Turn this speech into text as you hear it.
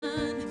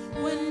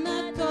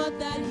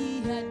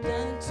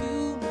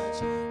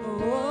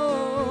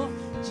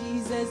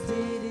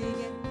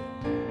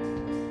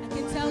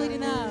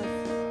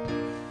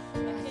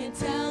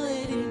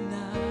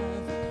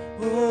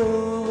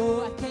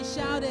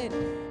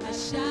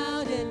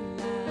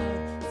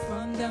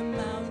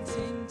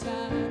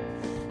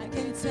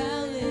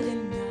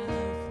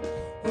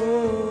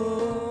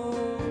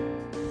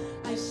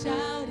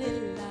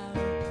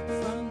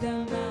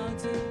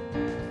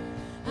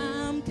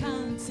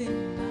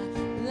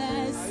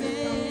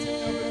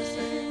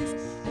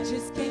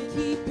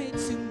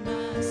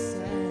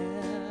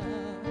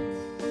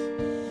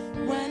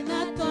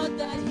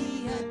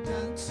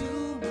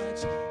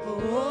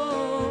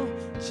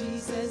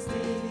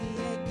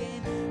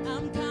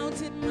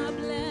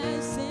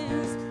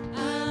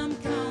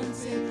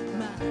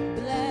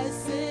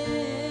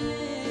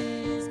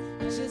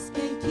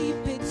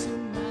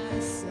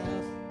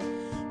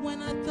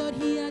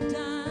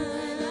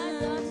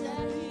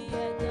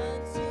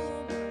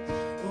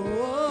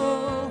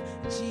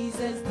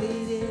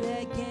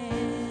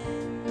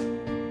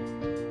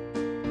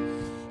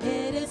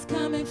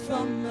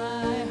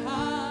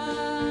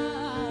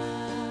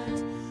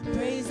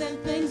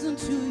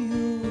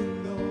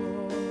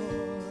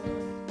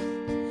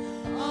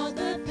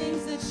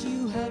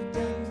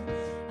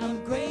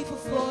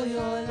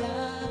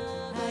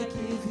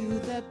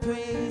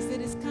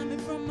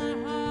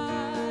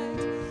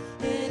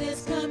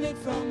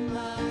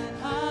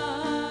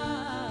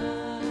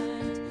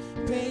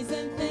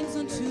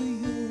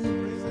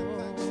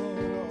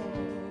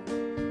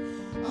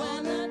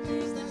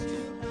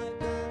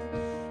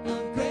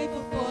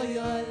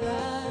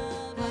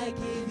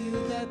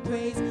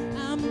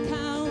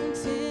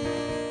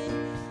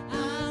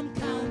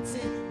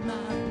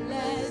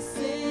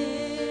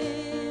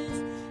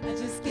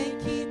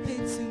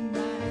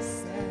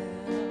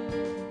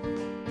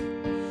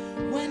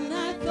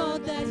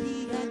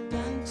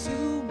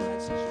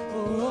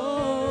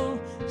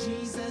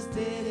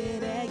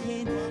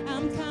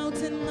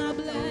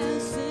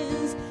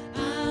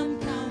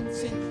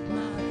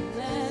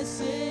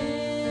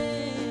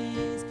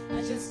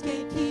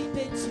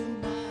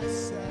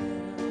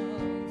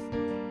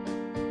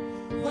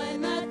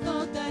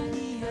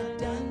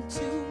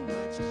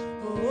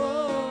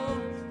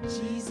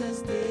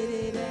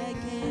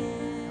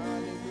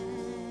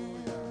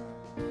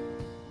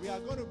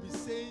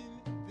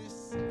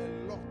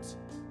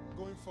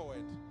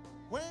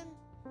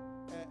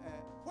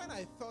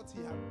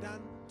he had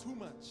done too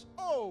much.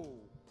 Oh,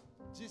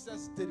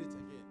 Jesus did it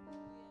again.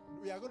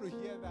 We are going to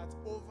hear that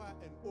over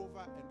and over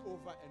and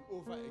over and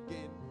over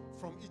again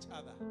from each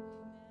other.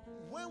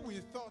 When we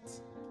thought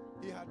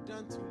he had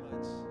done too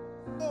much,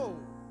 oh,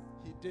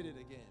 he did it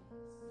again.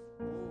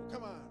 Oh,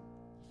 come on.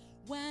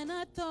 When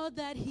I thought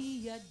that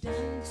he had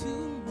done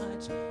too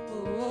much,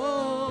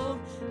 oh,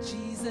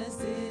 Jesus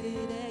did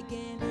it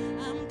again.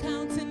 I'm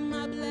counting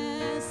my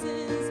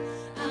blessings.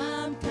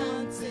 I'm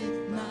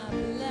counting my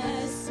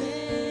blessings.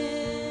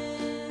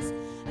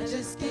 I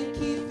just can't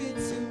keep it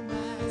to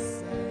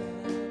myself.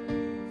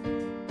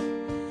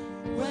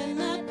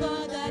 When I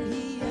thought that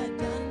he had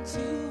done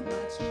too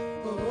much,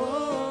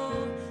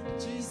 oh,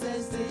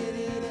 Jesus did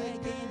it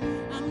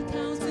again. I'm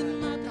counting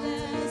my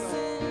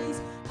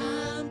blessings.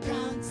 I'm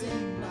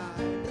counting my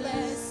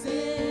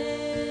blessings.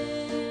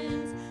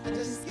 I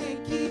just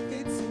can't keep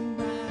it to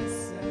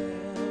myself.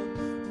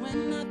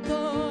 When I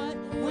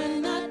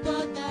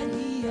thought that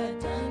he had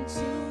done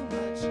too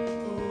much,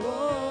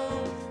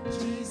 oh,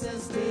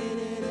 Jesus did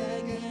it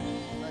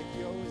again. Like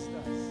he always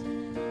does.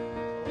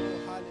 Oh,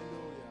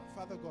 hallelujah.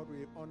 Father God,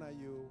 we honor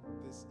you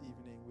this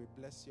evening. We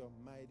bless your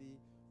mighty,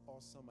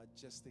 awesome,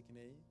 majestic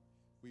name.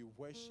 We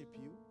worship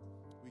you.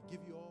 We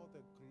give you all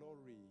the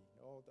glory,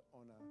 all the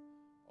honor,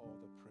 all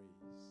the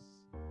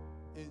praise.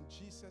 In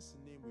Jesus'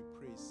 name we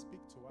pray.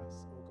 Speak to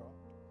us, oh God.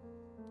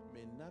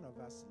 May none of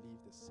us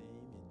leave the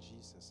same. In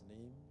Jesus'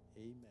 name,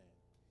 amen.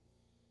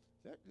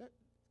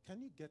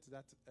 Can you get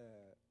that?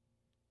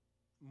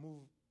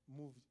 Move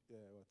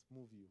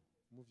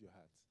your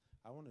heart.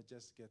 I want to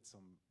just get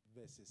some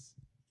verses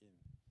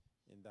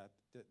in that.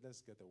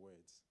 Let's get the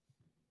words.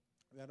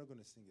 We are not going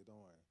to sing it, don't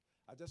worry.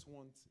 I just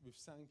want, we've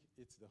sung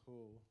it the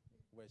whole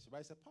worship, but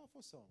it's a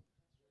powerful song.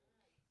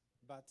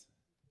 But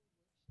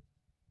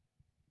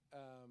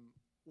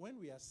when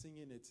we are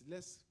singing it,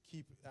 let's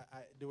keep,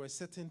 there were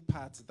certain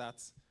parts that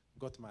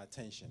got my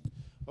attention.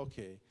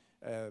 Okay,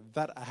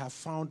 that I have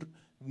found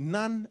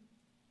none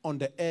on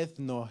the earth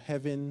nor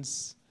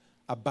heavens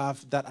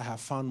above that I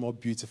have found more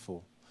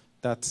beautiful.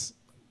 That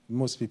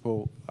most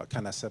people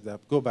can accept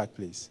that. Go back,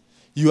 please.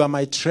 You are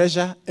my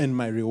treasure and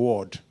my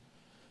reward.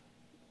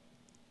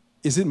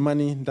 Is it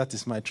money that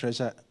is my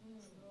treasure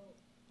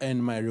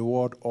and my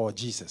reward, or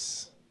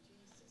Jesus?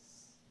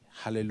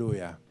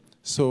 Hallelujah.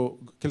 So,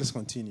 okay, let's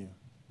continue.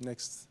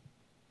 Next.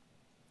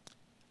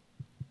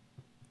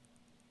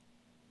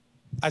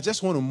 I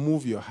just want to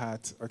move your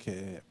heart.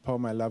 Okay, Paul,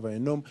 my lover.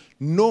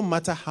 No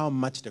matter how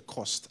much the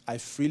cost, I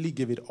freely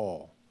give it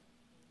all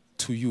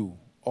to you.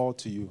 All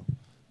to you.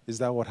 Is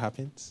that what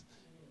happens?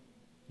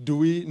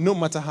 No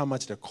matter how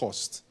much the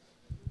cost?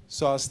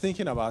 So I was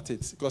thinking about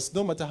it, because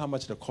no matter how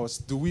much the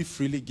cost, do we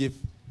freely give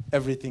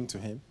everything to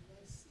him?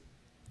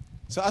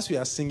 So as we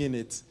are singing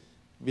it,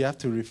 we have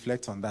to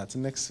reflect on that.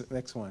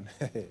 Next one.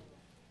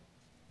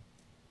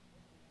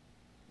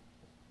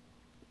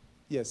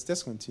 Yes,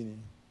 let's continue.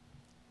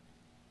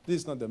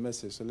 This is not the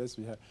message, so let's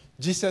be here.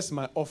 Jesus,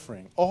 my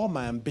offering, all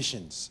my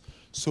ambitions.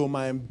 So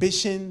my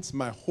ambitions,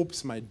 my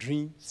hopes, my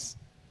dreams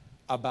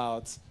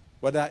about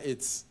whether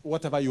it's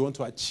whatever you want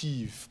to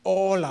achieve,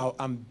 all our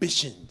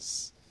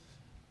ambitions,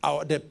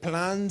 the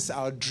plans,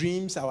 our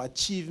dreams, our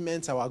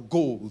achievements, our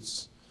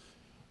goals.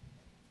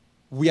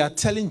 We are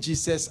telling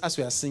Jesus as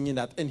we are singing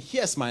that, and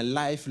here's my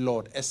life,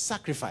 Lord, a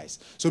sacrifice.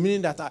 So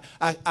meaning that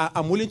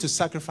I'm willing to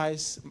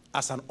sacrifice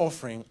as an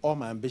offering all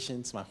my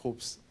ambitions, my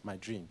hopes, my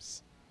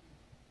dreams.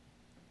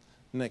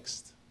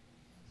 Next.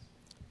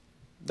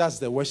 That's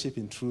the worship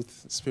in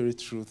truth, spirit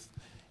truth.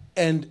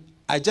 And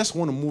I just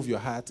want to move your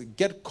heart.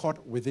 Get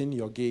caught within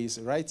your gaze.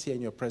 Right here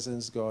in your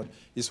presence, God,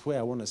 is where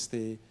I want to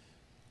stay.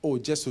 Oh,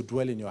 just to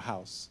dwell in your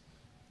house.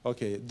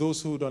 Okay,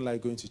 those who don't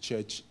like going to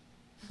church,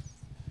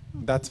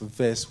 that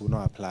verse will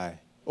not apply.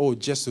 Oh,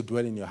 just to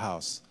dwell in your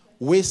house.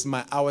 Waste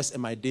my hours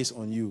and my days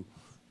on you.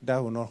 That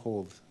will not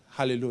hold.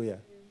 Hallelujah.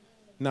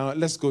 Now,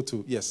 let's go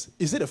to, yes.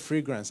 Is it a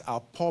fragrance?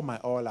 I'll pour my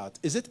all out.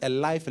 Is it a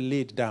life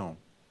laid down?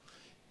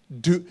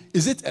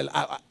 Is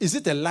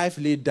it a life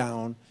laid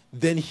down?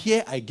 Then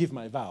here I give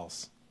my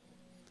vows.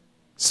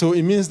 So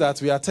it means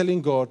that we are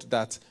telling God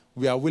that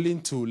we are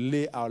willing to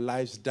lay our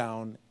lives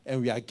down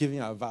and we are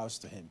giving our vows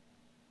to him.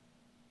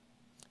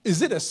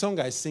 Is it a song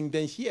I sing?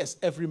 Then here's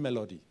every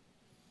melody.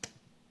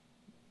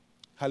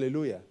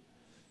 Hallelujah.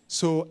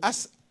 So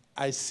as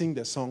I sing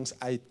the songs,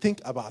 I think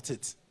about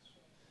it.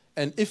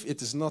 And if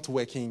it is not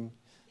working,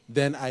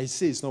 then I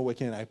say it's not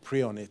working and I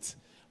pray on it.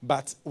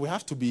 But we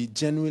have to be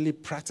genuinely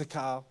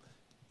practical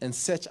and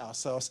search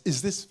ourselves.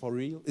 Is this for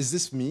real? Is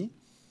this me?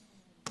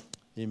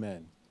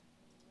 Amen.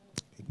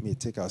 We may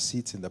take our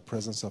seats in the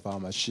presence of our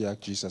Mashiach,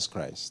 Jesus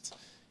Christ.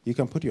 You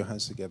can put your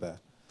hands together.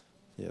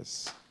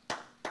 Yes.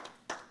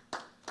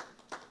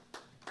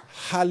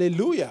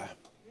 Hallelujah.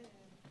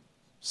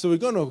 So we're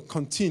going to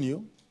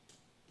continue.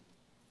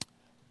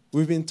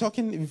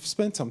 We've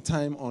spent some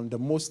time on the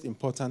most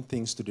important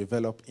things to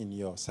develop in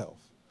yourself.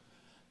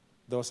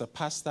 There was a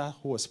pastor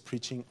who was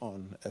preaching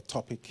on a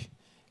topic,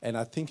 and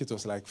I think it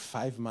was like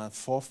 5 months,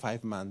 4 or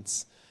 5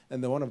 months,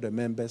 And then one of the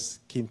members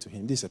came to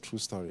him. This is a true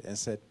story. And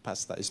said,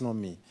 Pastor, it's not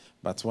me,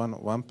 but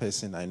one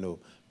person I know.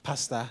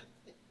 Pastor,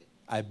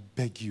 I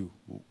beg you,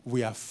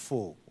 we are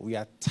full. We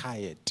are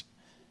tired.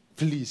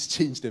 Please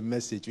change the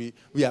message.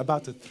 We are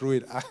about to throw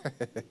it out.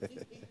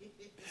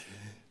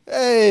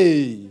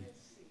 Hey!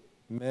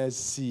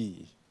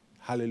 Mercy.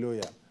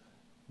 Hallelujah.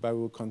 But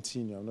we'll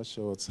continue. I'm not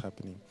sure what's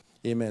happening.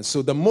 Amen.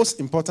 So the most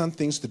important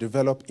things to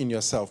develop in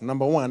yourself.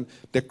 Number one,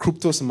 the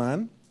kryptos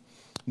man.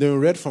 Then we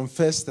read from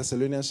 1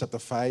 Thessalonians chapter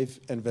 5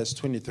 and verse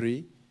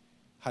 23.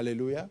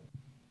 Hallelujah.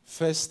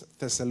 1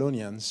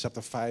 Thessalonians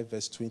chapter 5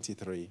 verse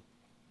 23.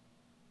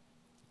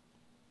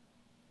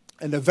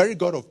 And the very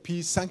God of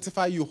peace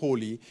sanctify you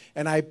wholly.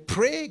 And I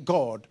pray,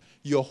 God,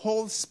 your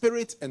whole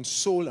spirit and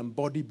soul and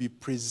body be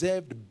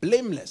preserved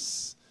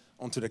blameless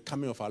unto the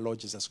coming of our Lord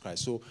Jesus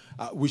Christ. So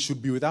we should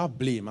be without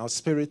blame, our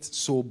spirit,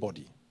 soul,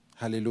 body.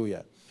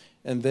 Hallelujah.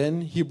 And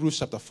then Hebrews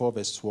chapter 4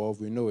 verse 12,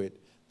 we know it.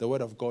 The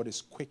word of God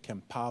is quick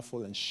and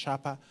powerful and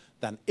sharper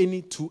than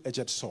any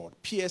two-edged sword,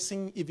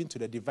 piercing even to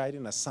the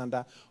dividing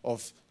asunder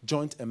of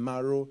joint and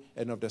marrow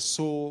and of the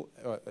soul,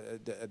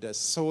 the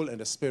soul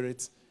and the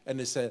spirit. And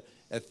it's a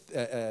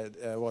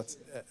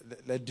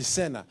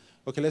discerner.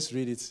 Okay, let's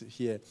read it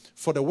here.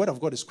 For the word of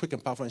God is quick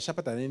and powerful and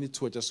sharper than any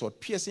two-edged sword,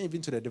 piercing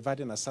even to the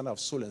dividing asunder of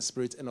soul and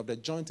spirit and of the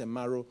joint and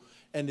marrow.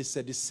 And it's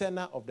a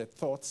discerner of the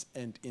thoughts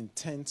and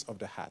intents of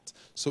the heart.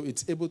 So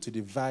it's able to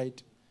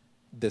divide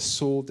the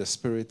soul, the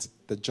spirit,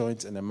 the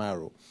joint, and the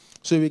marrow.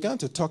 So we began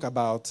to talk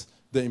about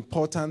the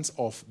importance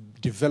of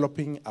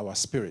developing our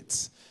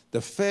spirits.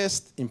 The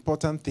first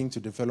important thing to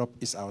develop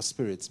is our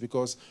spirits,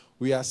 because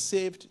we are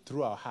saved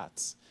through our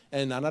hearts.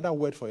 And another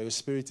word for your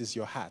spirit is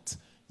your heart,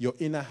 your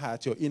inner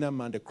heart, your inner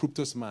man, the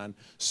kryptos man.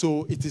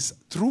 So it is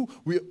through,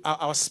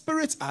 our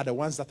spirits are the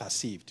ones that are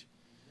saved.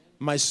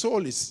 My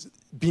soul is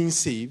being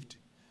saved.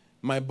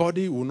 My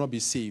body will not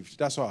be saved.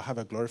 That's why I have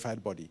a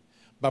glorified body.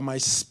 But my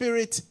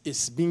spirit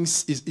is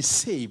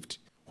saved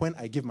when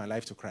I give my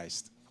life to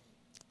Christ.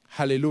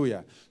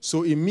 Hallelujah.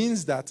 So it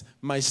means that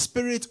my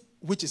spirit,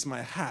 which is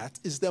my heart,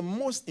 is the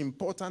most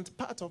important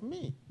part of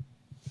me.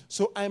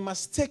 So I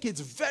must take it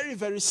very,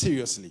 very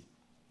seriously.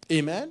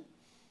 Amen?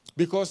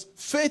 Because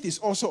faith is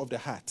also of the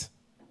heart.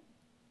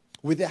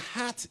 With the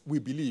heart we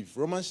believe.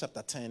 Romans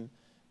chapter 10,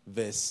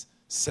 verse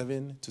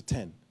 7 to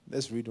 10.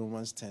 Let's read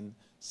Romans 10,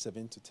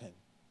 7 to 10.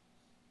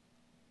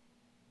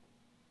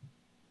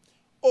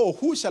 Oh,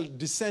 who shall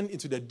descend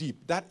into the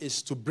deep? That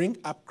is to bring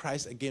up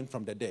Christ again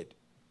from the dead.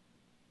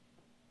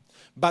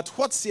 But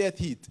what saith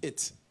he?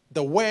 It,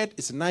 the word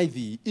is nigh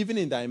thee, even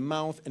in thy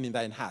mouth and in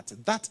thine heart.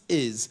 That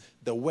is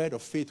the word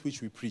of faith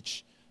which we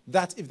preach.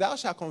 That if thou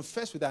shalt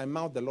confess with thy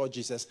mouth the Lord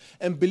Jesus,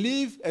 and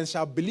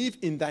shalt believe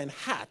in thine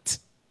heart,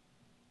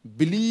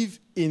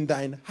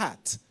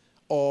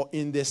 or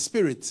in the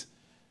spirit,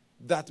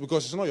 that,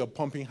 because it's not your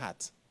pumping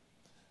heart,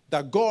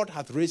 that God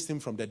hath raised him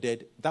from the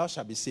dead, thou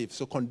shalt be saved.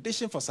 So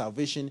condition for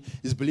salvation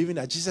is believing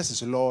that Jesus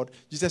is Lord,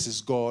 Jesus is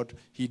God,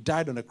 he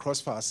died on the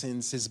cross for our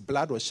sins, his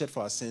blood was shed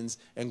for our sins,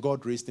 and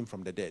God raised him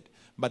from the dead.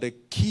 But the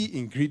key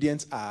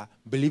ingredients are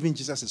believing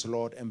Jesus is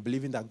Lord and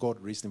believing that God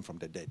raised him from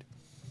the dead.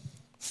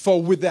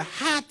 For with the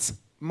heart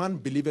man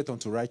believeth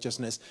unto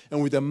righteousness,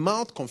 and with the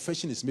mouth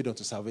confession is made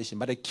unto salvation.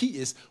 But the key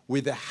is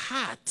with the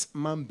heart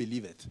man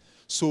believeth.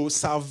 So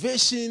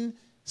salvation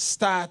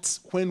starts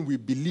when we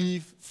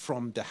believe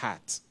from the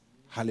heart.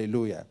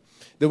 Hallelujah.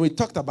 Then we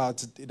talked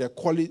about the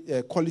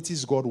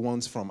qualities God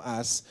wants from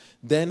us.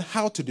 Then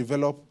how to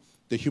develop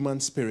the human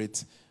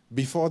spirit.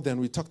 Before then,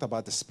 we talked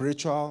about the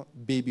spiritual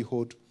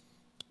babyhood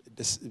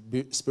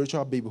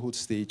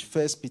stage.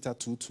 1 Peter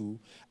 2:2.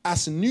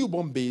 As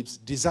newborn babes,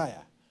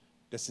 desire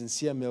the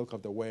sincere milk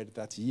of the word,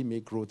 that ye may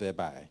grow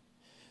thereby.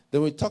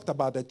 Then we talked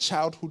about the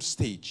childhood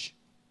stage.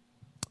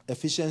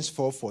 Ephesians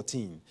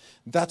 4:14.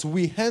 That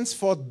we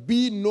henceforth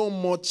be no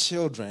more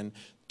children,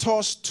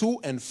 tossed to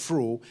and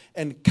fro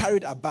and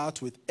carried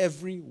about with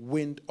every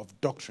wind of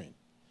doctrine.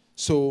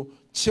 So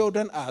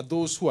children are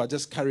those who are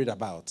just carried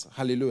about.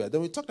 Hallelujah.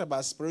 Then we talked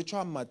about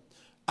spiritual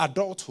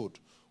adulthood,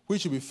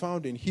 which will be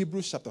found in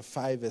Hebrews chapter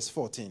 5 verse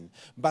 14.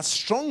 But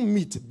strong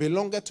meat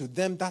belongeth to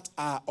them that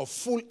are of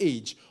full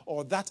age,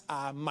 or that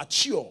are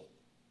mature,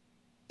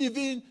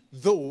 even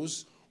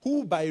those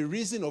who by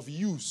reason of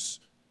use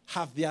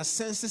have their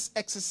senses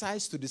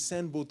exercised to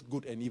discern both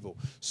good and evil.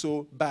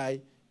 So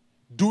by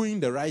doing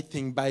the right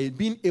thing, by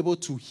being able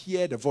to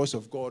hear the voice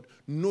of God,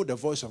 know the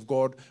voice of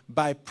God,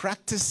 by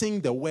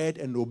practicing the word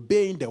and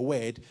obeying the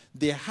word,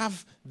 they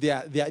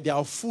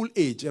are full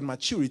age and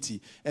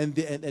maturity, and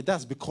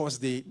that's because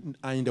they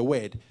are in the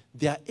word.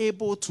 They are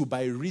able to,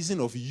 by reason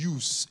of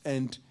use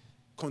and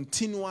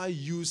continual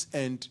use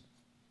and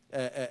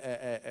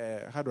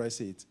how do I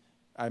say it?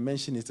 I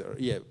mentioned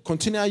it.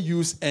 Continual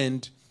use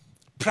and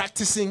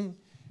practicing,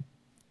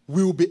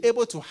 we will be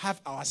able to have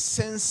our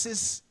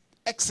senses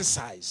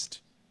exercised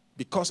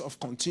because of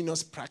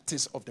continuous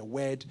practice of the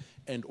word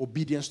and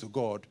obedience to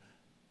God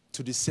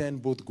to discern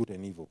both good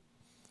and evil.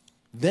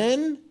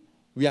 Then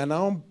we are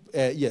now,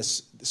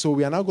 so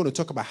we are now going to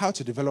talk about how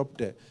to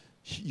develop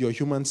your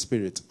human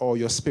spirit or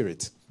your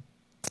spirit.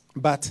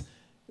 But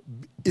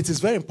it is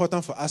very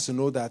important for us to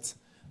know that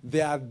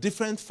there are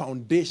different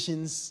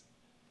foundations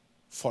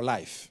for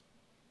life.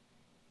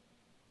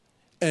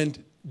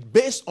 And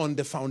based on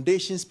the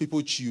foundations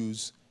people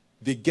choose,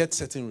 they get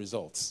certain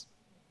results.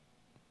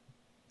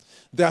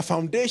 There are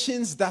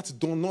foundations that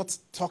do not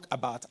talk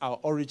about our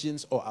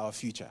origins or our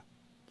future.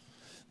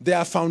 There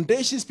are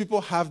foundations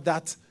people have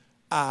that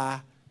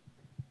are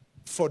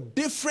for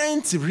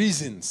different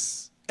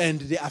reasons, and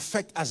they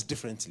affect us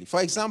differently.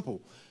 For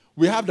example,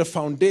 we have the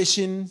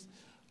foundation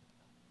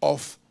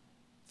of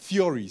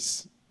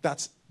theories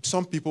that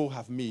some people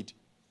have made.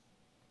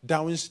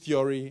 Darwin's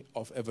theory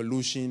of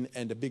evolution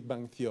and the Big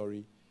Bang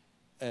theory.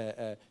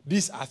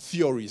 These are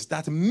theories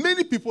that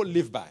many people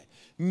live by.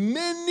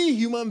 Many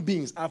human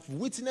beings have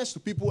witnessed to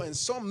people, and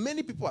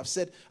many people have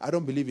said, I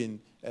don't believe in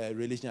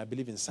religion, I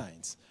believe in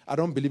science. I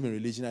don't believe in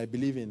religion, I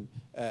believe in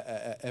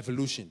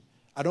evolution.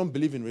 I don't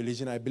believe in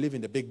religion, I believe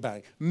in the Big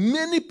Bang.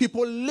 Many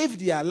people live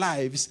their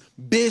lives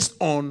based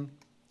on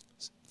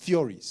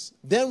theories.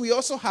 Then we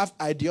also have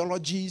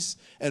ideologies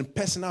and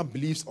personal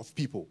beliefs of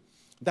people.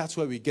 That's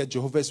where we get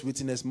Jehovah's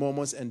Witnesses,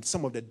 Mormons, and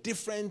some of the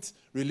different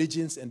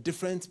religions and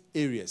different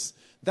areas.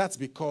 That's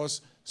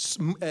because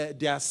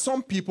there are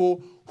some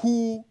people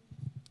who,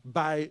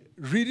 by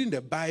reading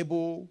the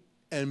Bible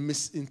and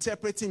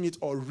misinterpreting it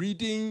or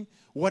reading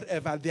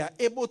whatever, they are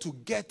able to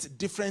get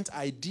different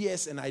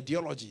ideas and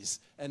ideologies,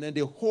 and then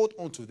they hold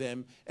on to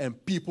them,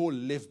 and people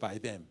live by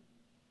them.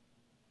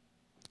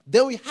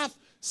 Then we have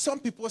some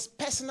people's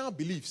personal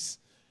beliefs.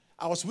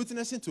 I was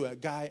witnessing to a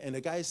guy, and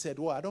the guy said,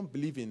 well, I don't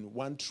believe in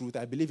one truth,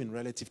 I believe in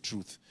relative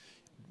truth.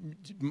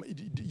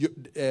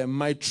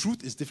 My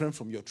truth is different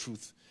from your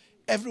truth.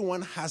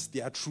 Everyone has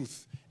their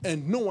truth,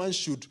 and no one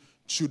should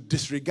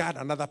disregard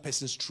another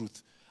person's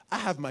truth. I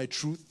have my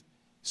truth,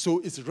 so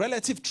it's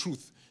relative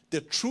truth.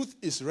 The truth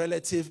is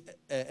relative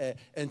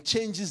and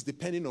changes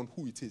depending on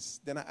who it is.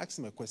 Then I asked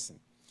him a question.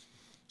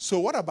 So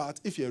what about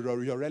if your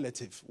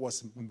relative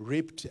was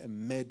raped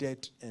and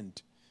murdered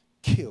and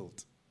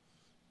killed?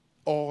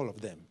 All of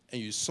them, and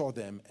you saw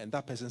them, and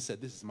that person said,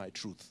 this is my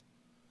truth.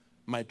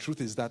 My truth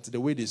is that the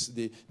way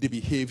they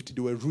behaved,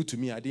 they were rude to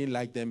me, I didn't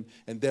like them,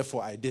 and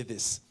therefore I did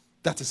this.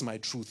 That is my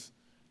truth.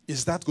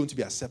 Is that going to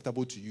be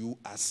acceptable to you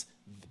as,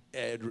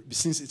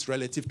 since it's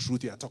relative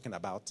truth you are talking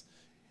about,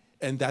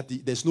 and that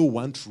there's no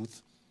one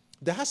truth?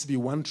 There has to be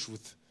one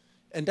truth.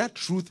 And that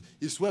truth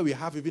is where we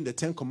have even the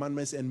Ten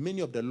Commandments, and many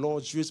of the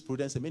laws,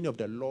 jurisprudence, and many of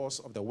the laws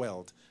of the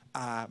world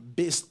are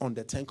based on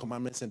the Ten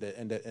Commandments and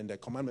the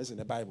commandments in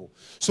the Bible.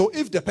 So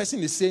if the person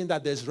is saying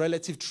that there's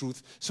relative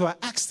truth, so I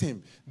asked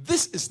him,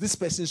 this is this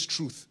person's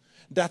truth,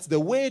 that the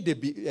way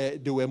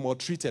they were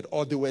maltreated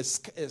or they were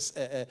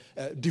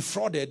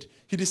defrauded,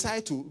 he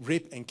decided to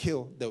rape and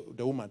kill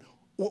the woman.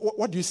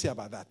 What do you say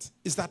about that?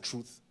 Is that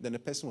truth? Then the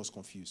person was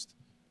confused.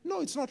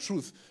 No, it's not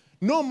truth.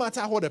 No matter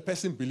what the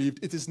person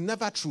believed, it is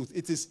never truth.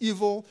 It is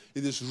evil,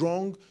 it is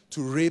wrong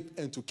to rape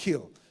and to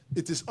kill.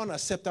 It is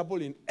unacceptable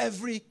in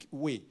every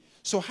way.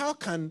 So how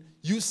can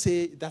you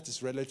say that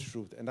is relative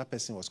truth? And that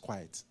person was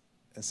quiet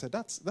and said,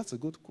 that's a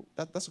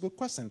good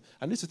question.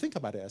 I need to think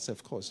about it. I said,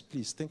 of course,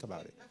 please think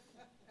about it.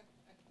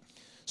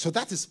 So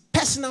that is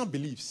personal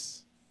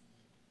beliefs.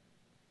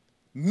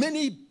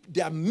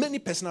 There are many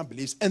personal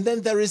beliefs. And then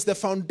there is the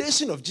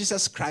foundation of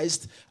Jesus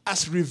Christ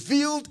as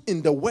revealed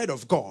in the Word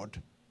of God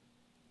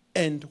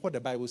and what the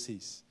Bible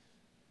says.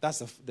 That's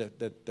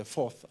the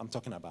fourth I'm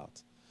talking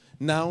about.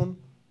 Now,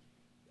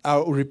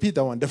 I'll repeat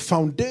that one. The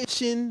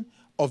foundation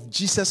of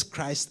Jesus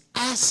Christ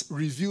as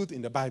revealed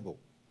in the Bible.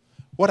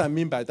 What I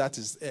mean by that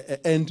is,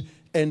 and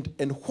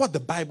what the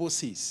Bible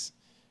says.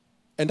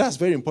 And that's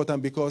very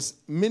important because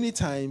many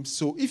times,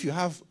 so if you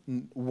have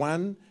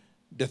one,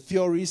 the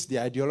theories, the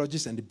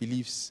ideologies, and the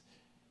beliefs,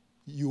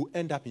 you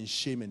end up in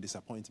shame and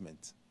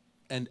disappointment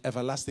and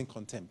everlasting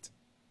contempt.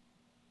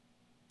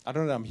 I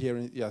don't know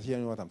if you're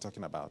hearing what I'm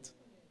talking about.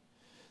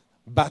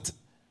 But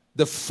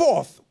the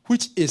fourth,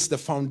 which is the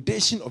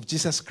foundation of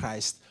Jesus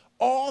Christ,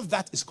 all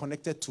that is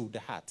connected to the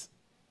heart.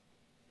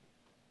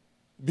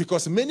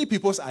 Because many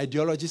people's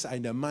ideologies are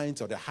in the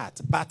mind or the heart,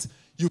 but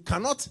you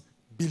cannot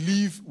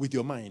believe with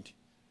your mind.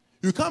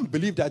 You can't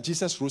believe that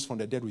Jesus rose from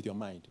the dead with your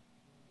mind.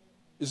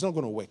 It's not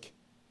going to work.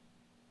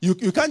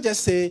 You can't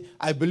just say,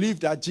 I believe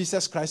that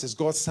Jesus Christ is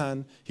God's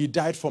son, he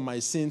died for my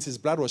sins, his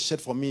blood was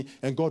shed for me,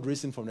 and God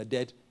raised him from the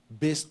dead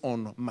based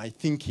on my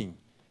thinking.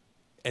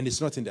 And it's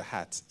not in the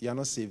heart. You are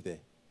not saved there.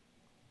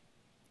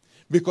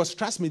 Because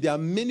trust me, there are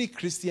many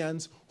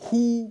Christians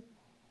who,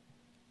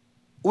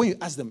 when you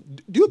ask them,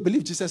 do you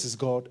believe Jesus is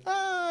God?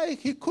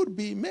 He could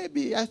be,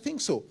 maybe, I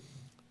think so.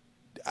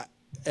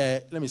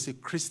 Let me say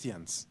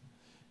Christians.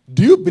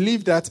 Do you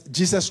believe that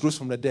Jesus rose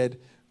from the dead?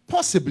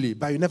 Possibly,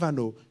 but you never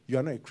know. You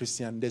are not a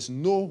Christian. There's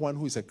no one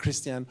who is a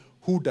Christian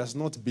who does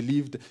not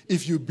believe.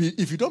 If you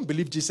don't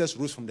believe Jesus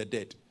rose from the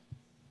dead.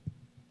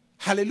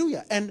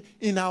 Hallelujah. And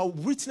in our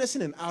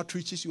witnessing and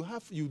outreaches,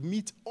 you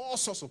meet all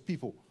sorts of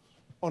people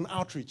on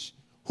outreach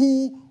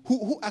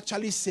who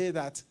actually say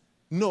that,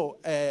 no,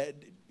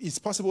 it's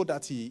possible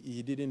that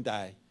he didn't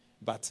die,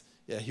 but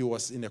he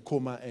was in a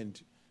coma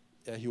and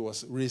he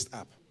was raised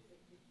up.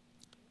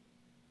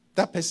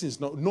 That person is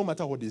not, no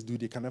matter what they do,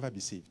 they can never be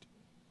saved.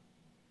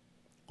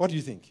 What do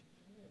you think?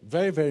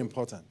 Very, very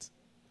important.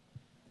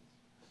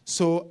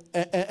 So,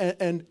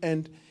 and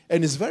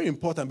it's very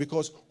important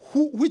because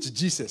which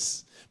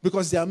Jesus?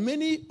 Because there are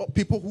many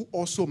people who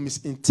also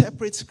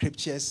misinterpret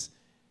scriptures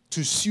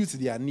to suit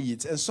their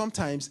needs. And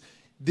sometimes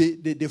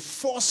they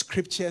force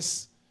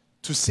scriptures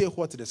to say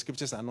what the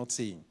scriptures are not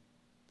saying.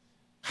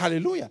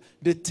 Hallelujah.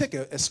 They take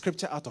a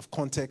scripture out of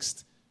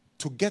context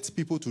to get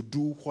people to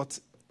do what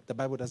the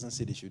Bible doesn't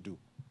say they should do.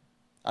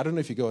 I don't know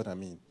if you get what I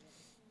mean.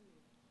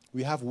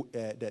 We have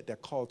the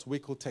cult,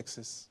 Waco,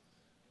 Texas.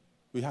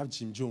 We have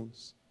Jim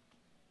Jones.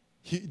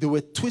 They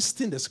were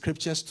twisting the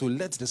scriptures to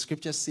let the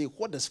scriptures say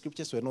what the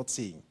scriptures were not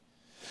saying.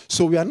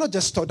 So we are not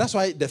just taught. That's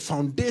why the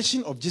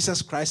foundation of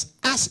Jesus Christ,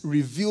 as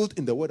revealed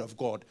in the Word of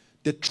God,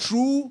 the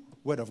true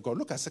Word of God.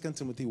 Look at 2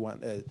 Timothy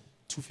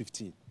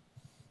 2:15.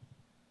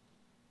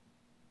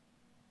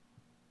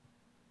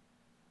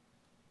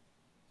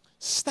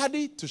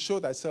 Study to show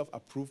thyself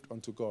approved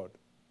unto God,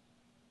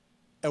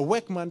 a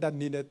workman that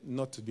needed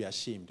not to be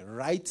ashamed,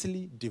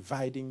 rightly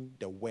dividing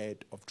the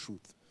word of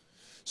truth.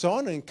 So I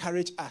want to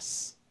encourage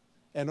us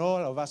and all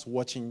of us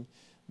watching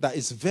that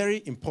it's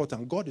very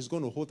important. God is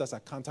going to hold us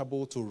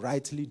accountable to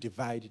rightly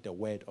divide the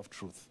word of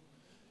truth.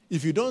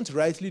 If you don't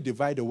rightly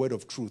divide the word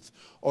of truth,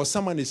 or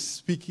someone is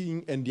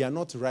speaking and they are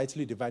not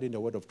rightly dividing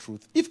the word of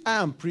truth, if I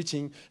am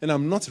preaching and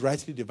I'm not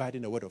rightly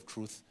dividing the word of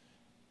truth,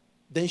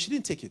 then you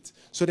shouldn't take it.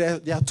 So there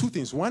are two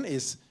things. One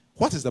is,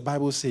 what is the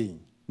Bible saying?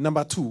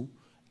 Number two,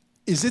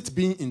 is it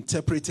being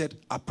interpreted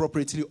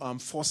appropriately or I'm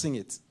forcing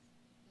it?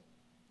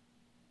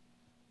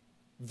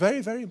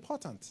 Very, very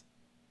important.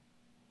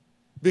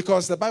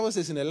 Because the Bible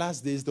says in the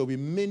last days there will be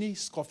many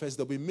scoffers,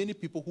 there will be many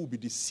people who will be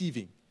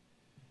deceiving.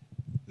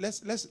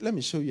 Let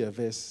me show you a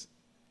verse.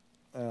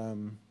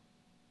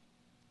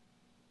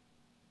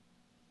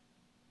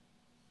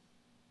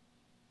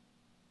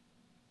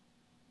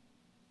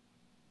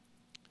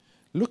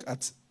 Look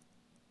at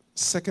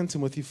 2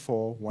 Timothy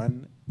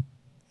 4:1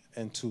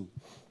 and 2.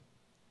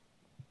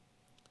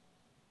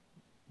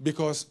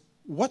 Because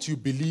what you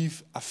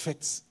believe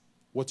affects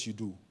what you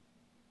do.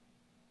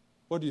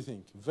 What do you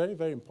think? Very,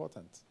 very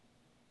important.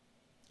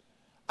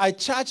 I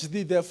charge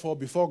thee, therefore,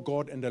 before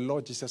God and the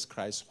Lord Jesus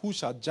Christ, who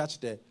shall judge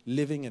the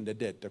living and the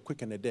dead, the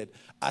quick and the dead,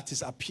 at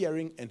his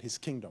appearing and his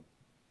kingdom.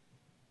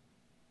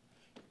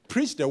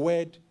 Preach the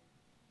word,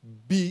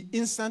 be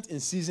instant in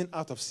season,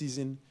 out of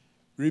season,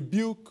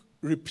 rebuke,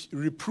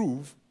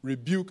 reprove,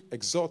 rebuke,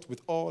 exhort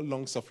with all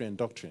long-suffering and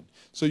doctrine.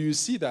 So you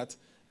see that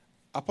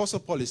Apostle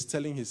Paul is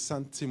telling his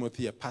son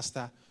Timothy, a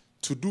pastor,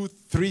 to do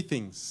three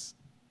things.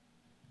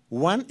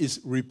 One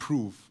is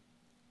reprove.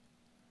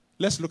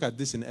 Let's look at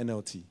this in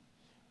NLT.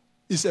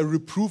 Is a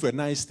reprove a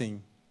nice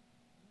thing?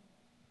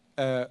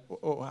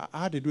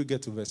 How did we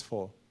get to verse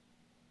 4?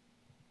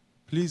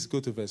 Please go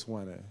to verse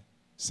 1.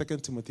 2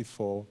 Timothy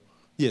 4.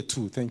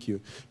 2. Thank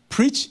you.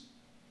 Preach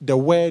the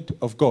word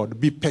of God.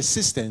 Be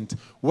persistent,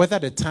 whether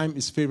the time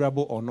is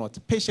favorable or not.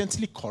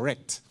 Patiently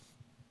correct.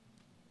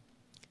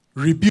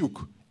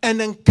 Rebuke.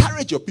 And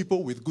encourage your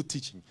people with good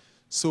teaching.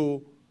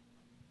 So,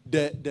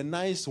 the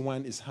nice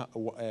one is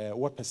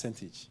what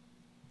percentage?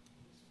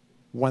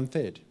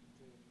 1/3.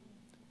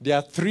 There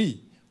are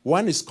three.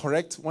 One is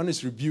correct, one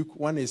is rebuke,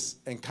 one is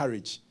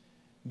encourage.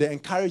 The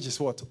encourage is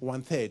what?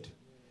 1/3.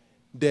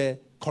 The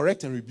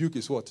correct and rebuke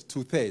is what?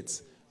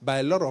 2/3. By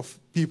a lot of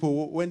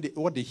people,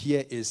 what they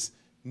hear is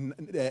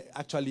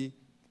actually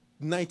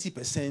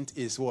 90%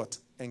 is what?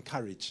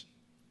 Encourage.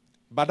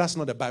 But that's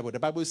not the Bible. The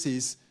Bible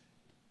says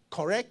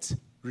correct,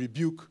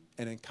 rebuke,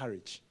 and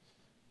encourage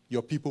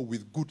your people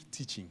with good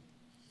teaching.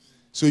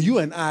 So you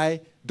and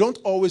I don't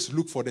always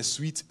look for the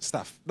sweet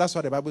stuff. That's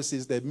what the Bible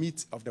says, the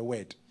meat of the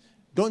word.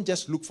 Don't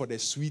just look for the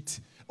sweet.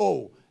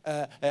 There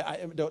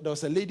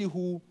was a lady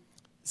who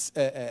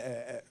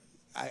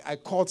I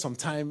called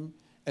sometime,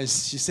 and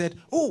she said,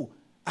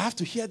 I have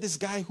to hear this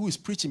guy who is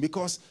preaching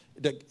because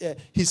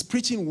his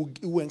preaching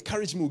will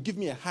encourage me, will give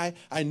me a high.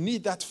 I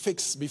need that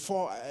fix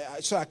before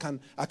so I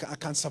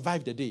can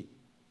survive the day.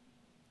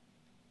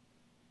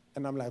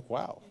 And I'm like,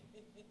 wow,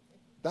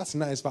 that's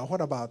nice. But what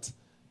about,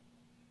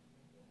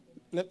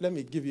 let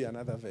me give you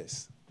another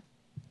verse.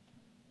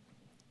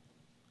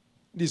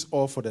 This is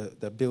all for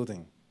the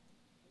building.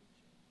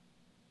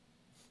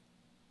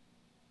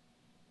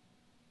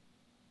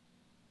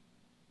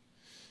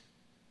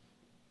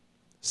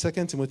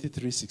 Second Timothy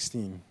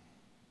 3:16.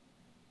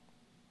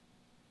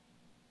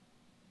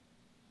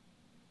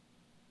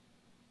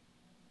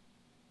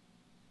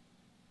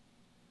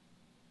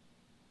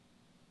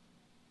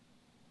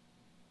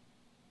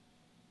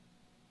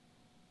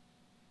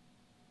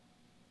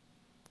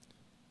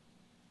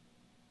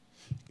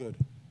 Good.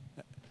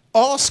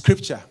 All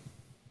scripture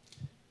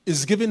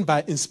is given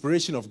by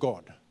inspiration of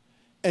God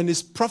and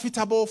is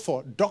profitable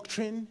for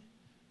doctrine,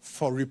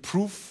 for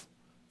reproof,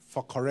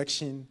 for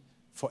correction,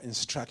 for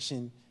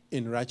instruction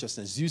in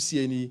righteousness. Do you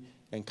see any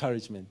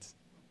encouragement?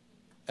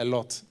 A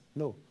lot.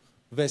 No.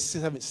 Verse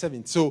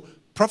 7. So,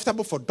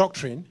 profitable for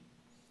doctrine,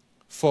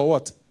 for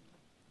what?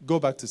 Go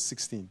back to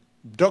 16.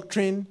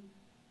 Doctrine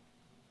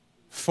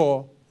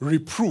for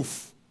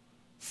reproof,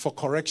 for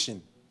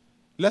correction.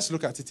 Let's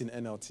look at it in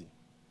NLT.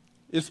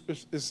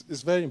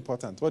 It's very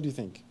important. What do you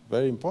think?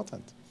 Very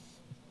important.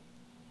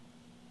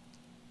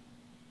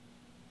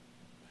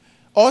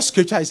 All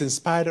scripture is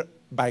inspired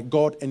by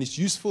God and is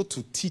useful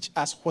to teach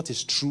us what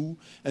is true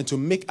and to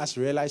make us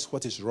realize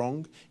what is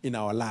wrong in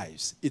our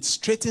lives. It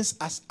straightens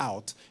us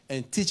out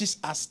and teaches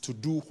us to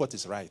do what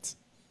is right.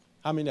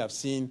 How many have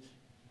seen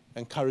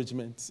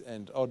encouragement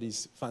and all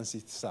this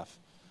fancy stuff?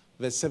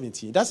 Verse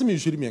 17. It doesn't mean you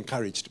shouldn't be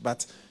encouraged,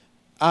 but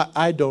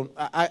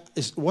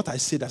it's what I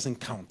say doesn't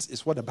count.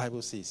 It's what the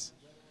Bible says.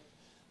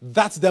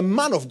 That the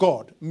man of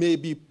God may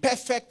be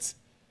perfect,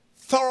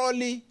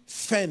 thoroughly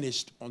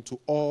furnished unto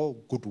all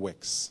good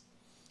works.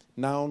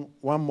 Now,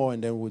 one more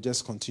and then we'll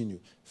just continue.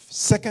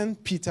 2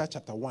 Peter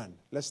chapter 1.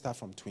 Let's start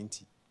from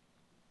 20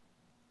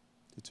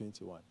 to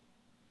 21.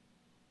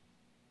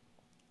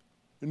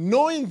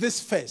 Knowing this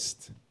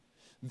first,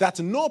 that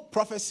no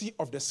prophecy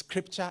of the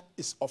scripture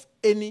is of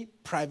any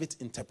private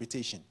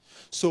interpretation.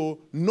 So,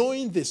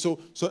 knowing this, so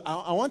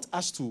I want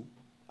us to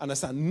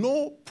understand,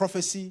 no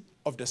prophecy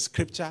of the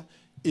scripture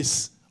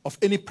is of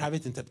any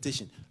private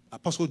interpretation.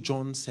 Apostle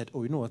John said,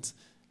 oh, you know what?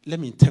 Let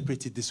me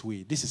interpret it this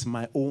way. This is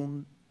my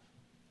own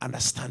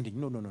understanding.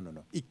 No.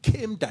 It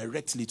came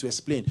directly to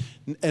explain.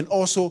 And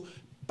also,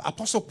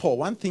 Apostle Paul,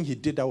 one thing he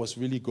did that was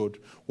really good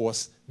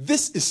was,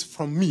 this is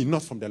from me,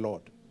 not from the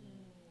Lord.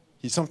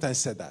 He sometimes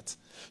said that.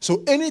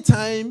 So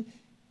anytime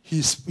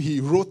he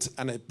wrote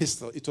an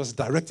epistle, it was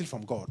directly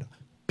from God.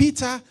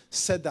 Peter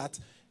said that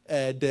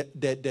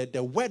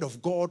the word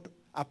of God,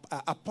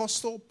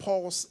 Apostle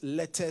Paul's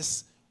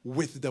letters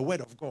with the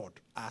word of God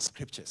are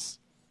scriptures.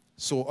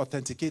 So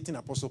authenticating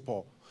Apostle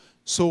Paul.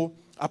 So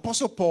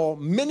Apostle Paul,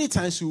 many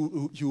times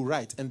you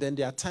write, and then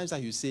there are times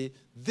that you say,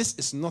 this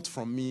is not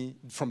from me,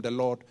 from the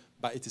Lord,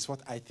 but it is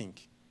what I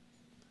think.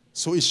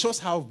 So it shows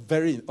how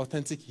very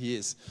authentic he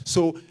is.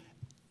 So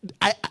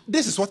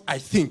this is what I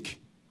think.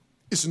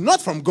 It's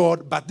not from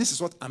God, but this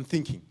is what I'm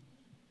thinking.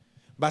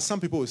 But some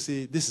people will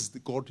say, this is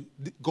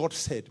God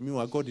said.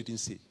 Meanwhile, God didn't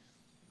say.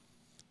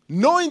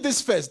 Knowing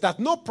this first, that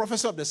no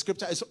prophecy of the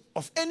scripture is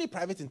of any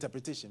private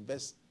interpretation.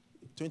 Verse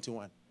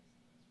 21.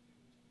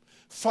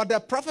 For the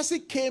prophecy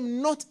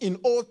came not in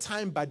old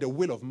time by the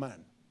will of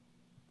man,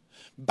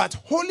 but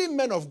holy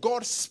men of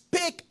God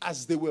spake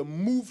as they were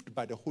moved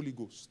by the Holy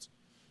Ghost.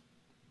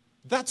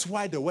 That's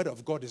why the word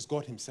of God is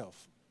God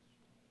himself.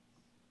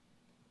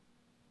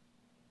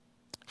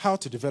 How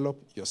to develop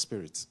your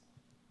spirit.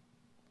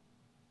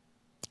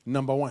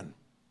 Number one,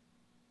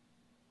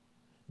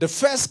 the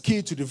first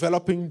key to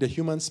developing the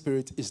human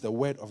spirit is the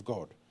word of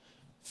God.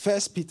 1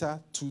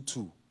 Peter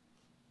 2:2.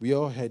 We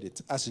all heard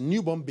it. As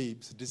newborn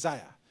babes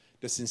desire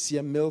the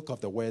sincere milk of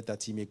the word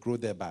that he may grow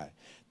thereby.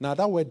 Now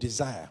that word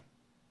desire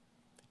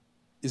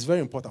is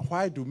very important.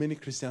 Why do many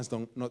Christians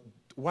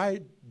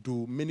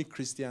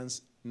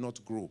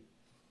not grow?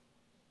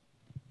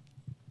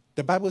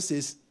 The Bible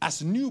says,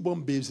 as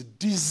newborn babes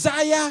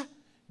desire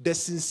the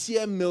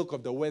sincere milk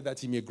of the word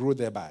that he may grow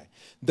thereby.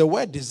 The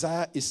word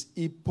desire is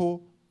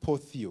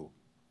ipopotheo.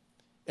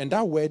 And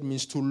that word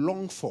means to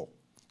long for,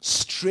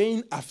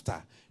 strain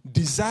after,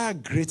 desire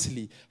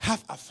greatly,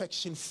 have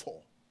affection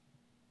for.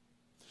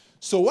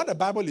 So what the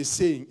Bible is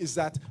saying is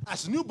that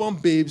as newborn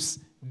babes,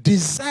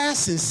 desire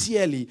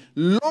sincerely,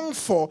 long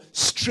for,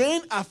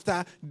 strain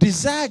after,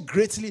 desire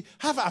greatly,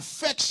 have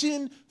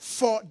affection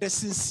for the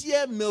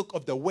sincere milk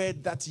of the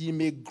word that ye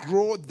may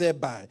grow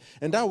thereby.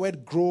 And that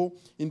word grow,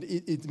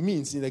 it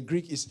means in the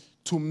Greek is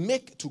to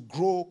make, to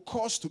grow,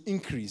 cause to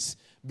increase,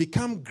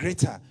 become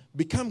greater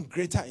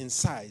in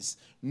size,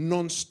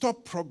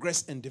 non-stop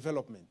progress and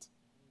development.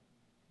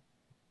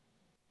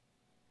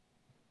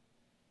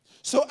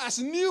 So as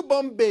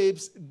newborn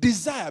babes,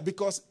 desire,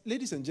 because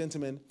ladies and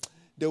gentlemen,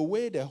 the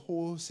way the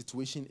whole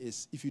situation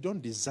is, if you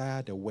don't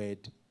desire the word,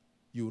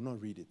 you will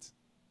not read it.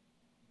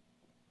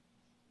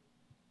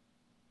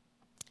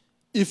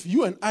 If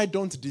you and I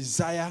don't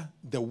desire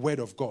the word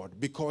of God,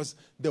 because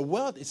the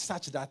world is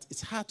such that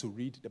it's hard to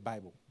read the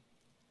Bible.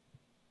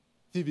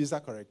 Phoebe, is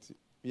that correct?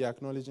 We are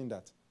acknowledging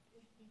that.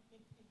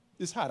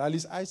 It's hard. At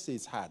least I say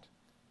it's hard.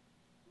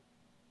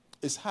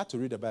 It's hard to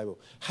read the Bible.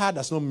 Hard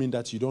does not mean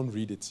that you don't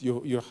read it.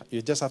 You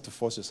just have to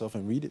force yourself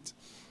and read it.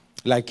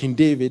 Like King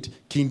David.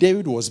 King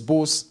David was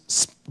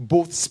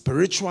both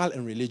spiritual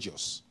and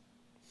religious.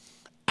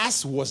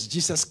 As was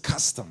Jesus'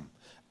 custom.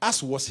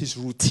 As was his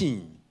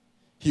routine.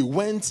 He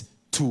went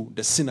to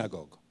the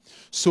synagogue.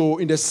 So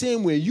in the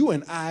same way, you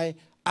and I,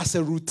 as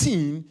a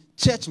routine,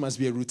 church must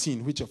be a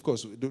routine, which of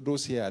course,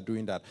 those here are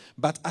doing that.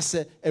 But as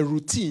a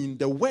routine,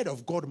 the word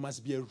of God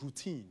must be a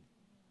routine.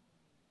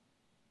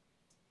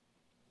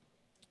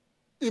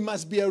 It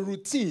must be a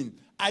routine.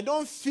 I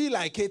don't feel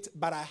like it,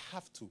 but I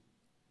have to.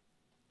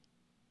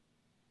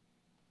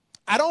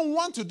 I don't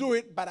want to do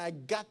it, but I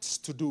got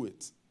to do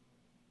it.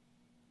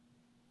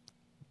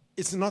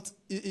 It's not,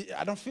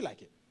 I don't feel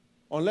like it.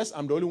 Unless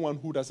I'm the only one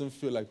who doesn't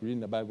feel like reading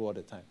the Bible all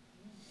the time.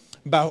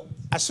 But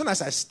as soon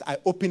as I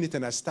open it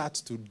and I start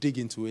to dig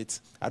into it,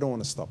 I don't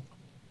want to stop.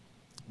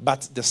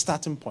 But the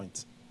starting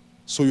point.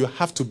 So you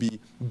have to be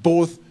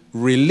both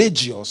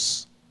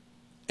religious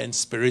and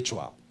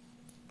spiritual.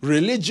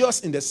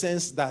 Religious in the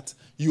sense that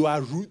you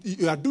are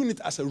doing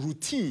it as a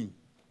routine.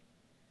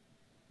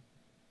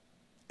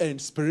 And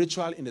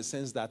spiritual in the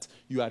sense that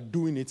you are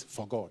doing it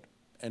for God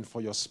and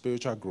for your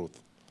spiritual growth.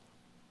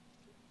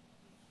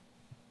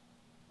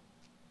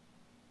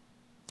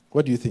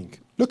 What do you think?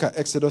 Look at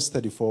Exodus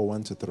 34,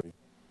 1-3.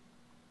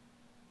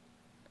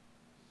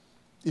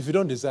 If you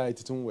don't desire it,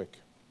 it won't work.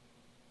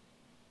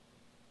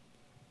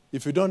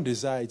 If you don't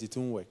desire it, it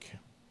won't work.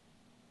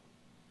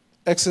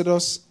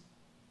 Exodus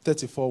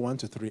 34,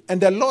 1-3. And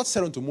the Lord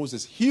said unto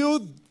Moses,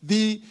 hew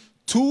thee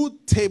 2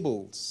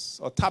 tables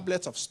or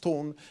tablets of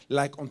stone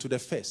like unto the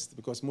first,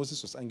 because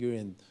Moses was angry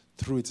and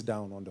threw it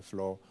down on the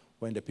floor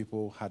when the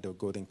people had the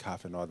golden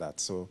calf and all that.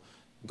 So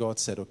God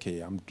said,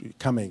 okay, I'm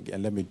coming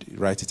and let me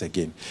write it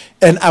again.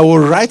 And I will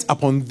write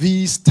upon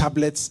these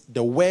tablets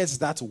the words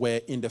that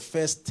were in the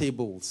first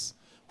tables,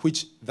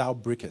 which thou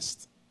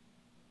breakest.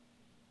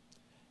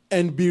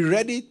 And be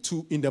ready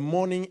to in the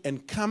morning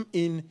and come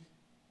in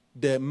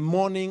the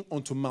morning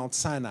unto Mount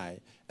Sinai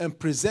and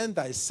present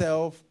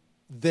thyself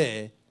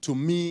there to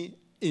me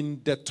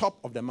in the top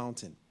of the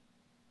mountain.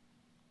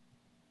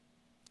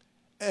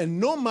 And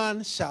no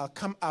man shall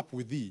come up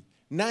with thee,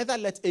 neither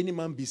let any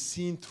man be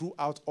seen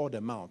throughout all the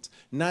mount,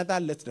 neither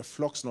let the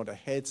flocks nor the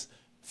herds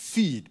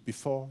feed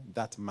before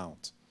that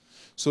mount.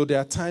 So there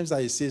are times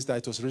that it says that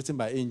it was written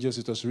by angels,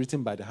 it was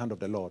written by the hand of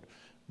the Lord.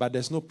 But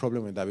there's no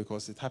problem with that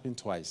because it happened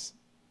twice.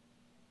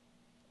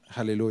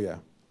 Hallelujah.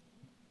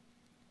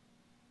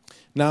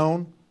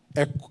 Now,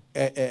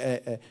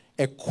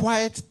 a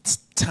quiet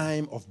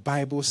time of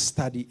Bible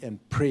study and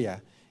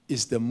prayer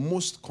is the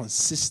most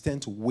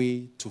consistent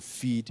way to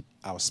feed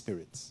our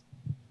spirits.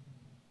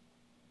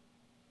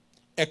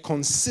 A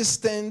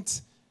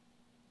consistent,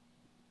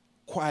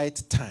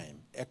 quiet time.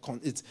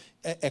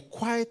 A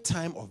quiet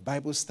time of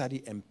Bible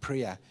study and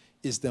prayer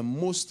is the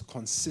most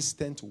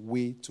consistent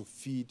way to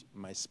feed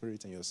my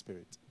spirit and your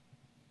spirit.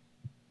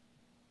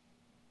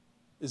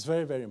 It's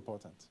very, very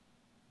important.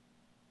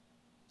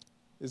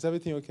 Is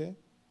everything okay?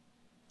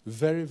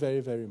 Very,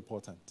 very, very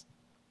important.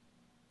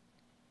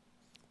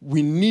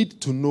 We need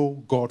to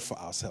know God for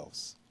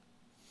ourselves.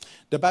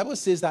 The Bible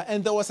says that,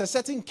 and there was a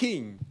certain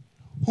king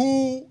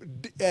who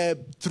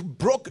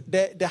broke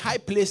the high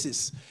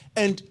places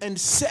and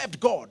served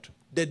God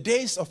the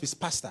days of his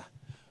pastor.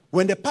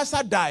 When the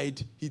pastor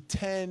died, he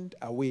turned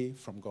away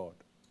from God.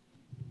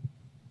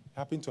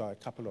 Happened to a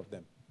couple of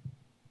them.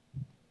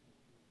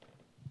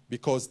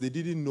 Because they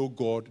didn't know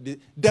God.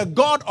 The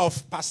God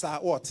of Pastor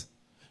what?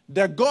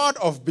 The God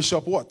of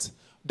Bishop what?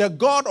 The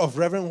God of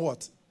Reverend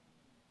what?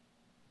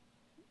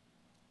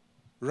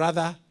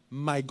 Rather,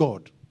 my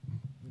God.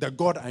 The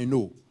God I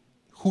know.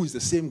 Who is the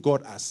same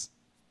God as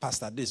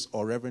Pastor this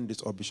or Reverend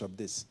this or Bishop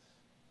this.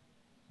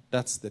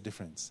 That's the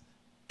difference.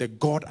 The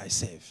God I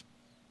serve.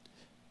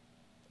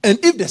 And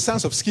if the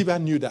sons of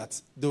Sceva knew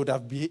that, it would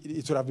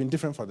have been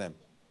different for them.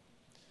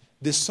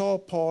 They saw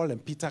Paul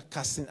and Peter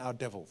casting out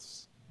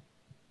devils.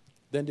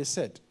 Then they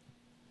said,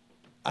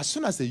 as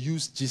soon as they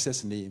use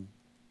Jesus' name,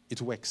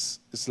 it works.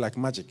 It's like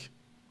magic.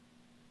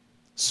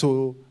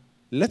 So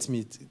let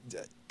me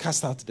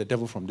cast out the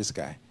devil from this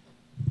guy.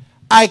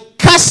 I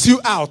cast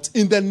you out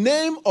in the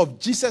name of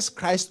Jesus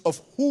Christ,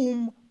 of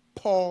whom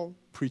Paul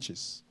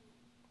preaches.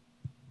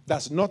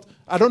 That's not,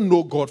 I don't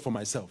know God for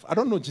myself. I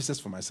don't know Jesus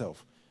for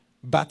myself.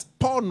 But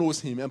Paul knows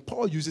him, and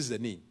Paul uses the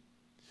name.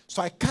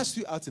 So I cast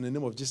you out in the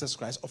name of Jesus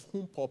Christ, of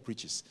whom Paul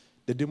preaches.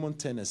 The demon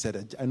turned and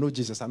said, I know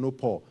Jesus, I know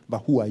Paul, but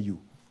who are you?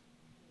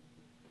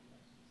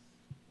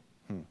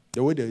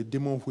 The way the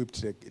demon whipped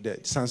the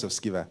sons of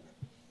Sceva.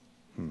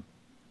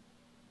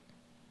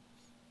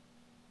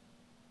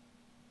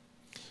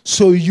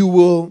 So you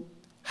will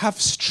have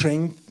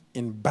strength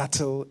in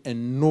battle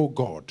and know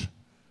God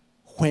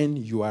when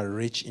you are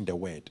rich in the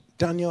word.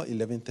 Daniel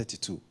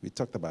 11:32. We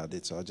talked about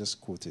it, so I'll just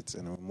quote it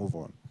and I'll move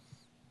on.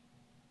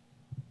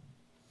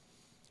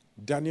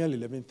 Daniel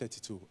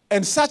 11:32.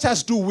 And such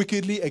as do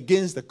wickedly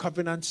against the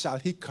covenant shall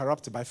he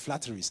corrupt by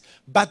flatteries.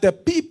 But the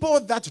people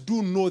that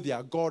do know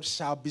their God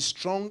shall be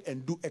strong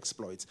and do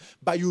exploits.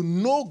 But you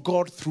know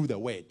God through the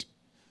word.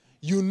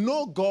 You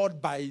know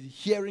God by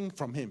hearing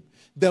from him.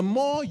 The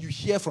more you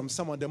hear from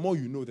someone, the more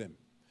you know them.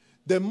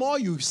 The more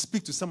you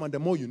speak to someone, the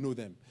more you know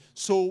them.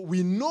 So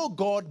we know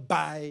God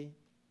by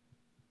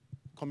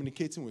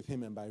communicating with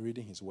him and by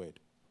reading his word.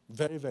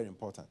 Very, very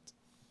important.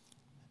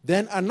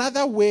 Then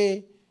another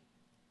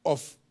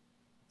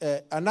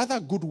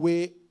good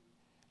way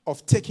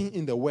of taking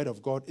in the word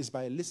of God is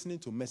by listening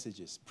to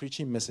messages,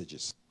 preaching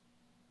messages.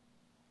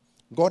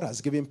 God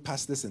has given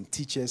pastors and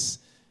teachers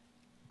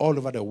all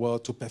over the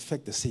world to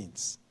perfect the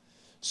saints.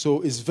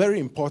 So it's very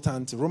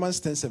important. Romans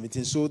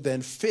 10:17. So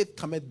then faith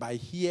cometh by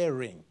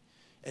hearing,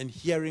 and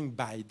hearing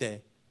by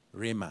the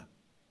rhema,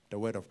 the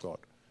word of God.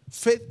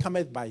 Faith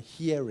cometh by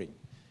hearing.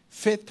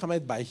 Faith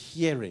cometh by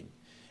hearing,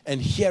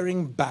 and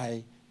hearing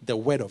by the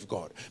word of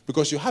God.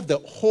 Because you have the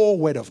whole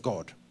word of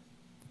God.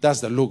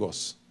 That's the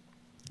Logos.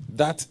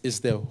 That is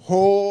the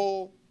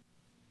whole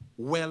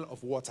well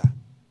of water.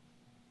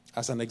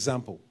 As an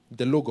example,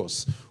 the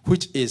Logos,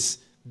 which is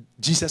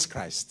Jesus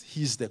Christ.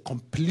 He's the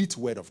complete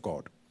word of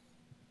God.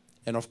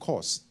 And of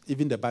course,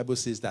 even the Bible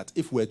says that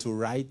if we were to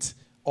write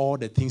all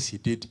the things he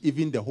did,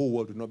 even the whole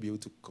world would not be able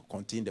to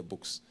contain the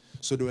books.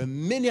 So there were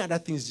many other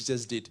things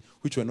Jesus did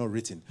which were not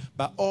written.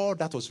 But all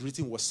that was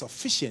written was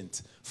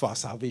sufficient for our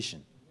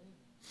salvation.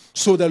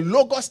 So the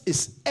Logos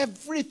is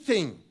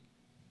everything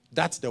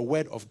that the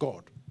word of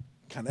God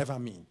can ever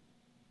mean.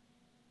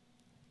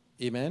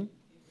 Amen?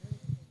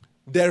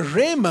 The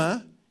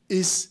Rhema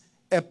is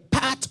a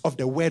part of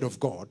the word of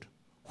God,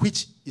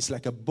 which is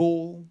like a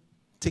bowl,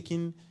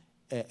 taking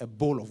a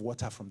bowl of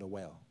water from the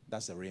well.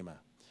 That's the Rhema.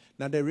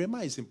 Now, the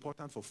Rhema is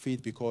important for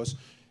faith because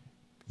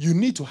you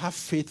need to have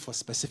faith for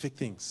specific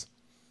things.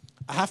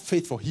 I have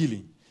faith for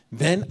healing.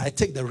 Then I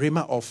take the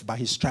Rhema of by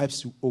his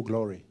stripes, oh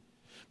glory.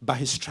 By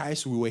his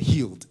stripes we were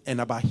healed,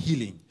 and about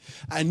healing.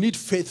 I need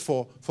faith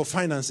for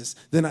finances.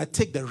 Then I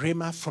take the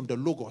Rhema from the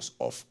Logos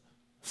of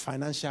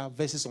financial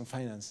verses on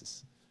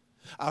finances.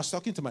 I was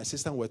talking to my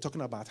sister and we were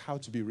talking about how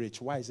to be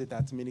rich. Why is it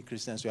that many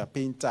Christians, you are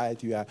paying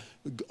tithe, you are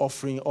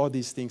offering all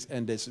these things,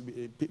 and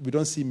we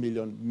don't see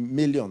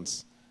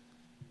millions.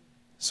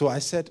 So I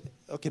said,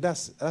 okay,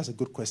 that's a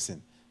good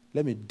question.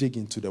 Let me dig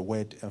into the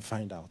word and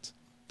find out.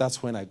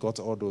 That's when I got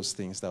all those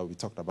things that we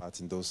talked about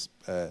in those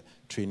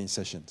training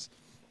sessions.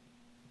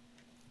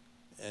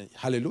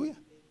 Hallelujah.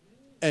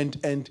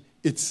 And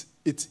it's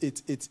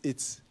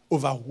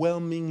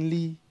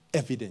overwhelmingly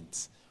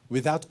evident,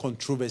 without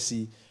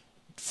controversy,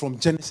 from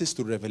Genesis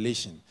to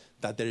Revelation,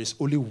 that there is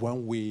only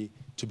one way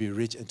to be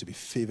rich and to be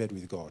favored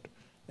with God.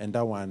 And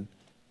that one,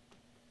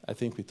 I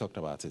think we talked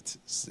about it.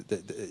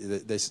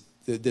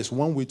 There's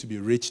one way to be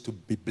rich, to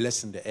be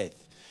blessed in the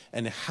earth.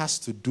 And it has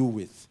to do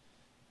with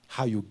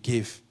how you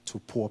give to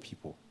poor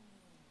people.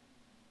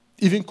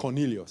 Even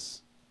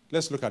Cornelius.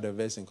 Let's look at the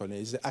verse in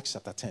Cornelius. It's Acts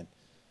chapter 10.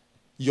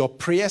 Your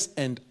prayers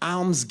and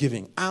alms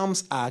giving.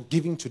 Alms are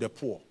giving to the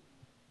poor.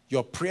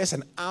 Your prayers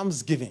and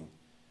alms giving.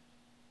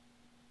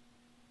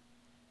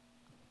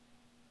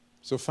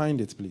 So find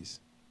it, please.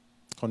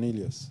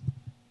 Cornelius.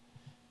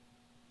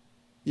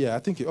 Yeah, I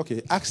think,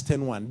 okay, Acts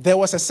 10:1. There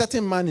was a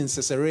certain man in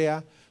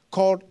Caesarea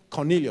called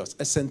Cornelius,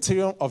 a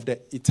centurion of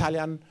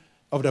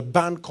the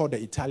band called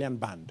the Italian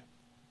band.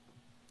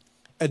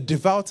 A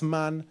devout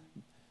man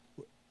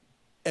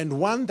and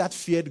one that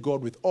feared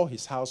God with all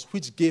his house,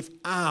 which gave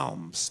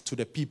alms to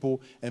the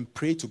people and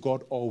prayed to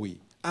God always.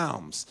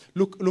 Alms.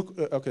 Look,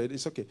 okay,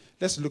 it's okay.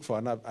 Let's look for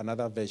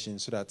another version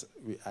so that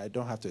I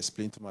don't have to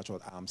explain too much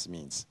what alms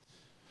means.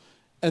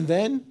 And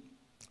then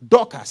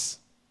Dorcas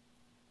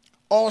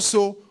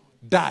also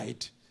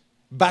died,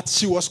 but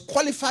she was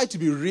qualified to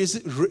be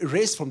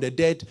raised from the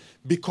dead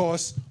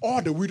because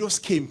all the widows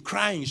came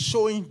crying,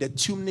 showing the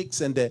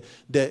tunics and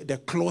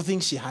the clothing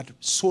she had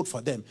sold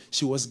for them.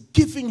 She was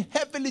giving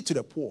heavily to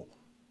the poor.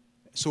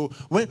 So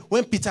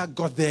when Peter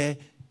got there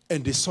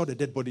and they saw the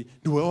dead body,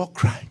 they were all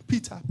crying,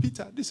 Peter,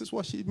 this is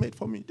what she made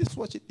for me. This is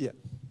what she, yeah.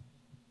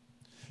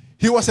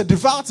 He was a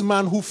devout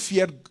man who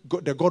feared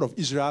the God of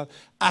Israel,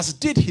 as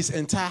did his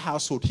entire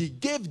household. He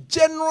gave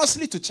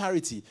generously to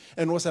charity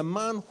and was a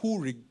man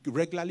who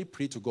regularly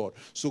prayed to God.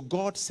 So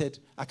God said,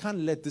 I can't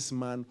let this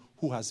man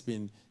who has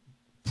been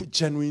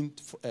genuine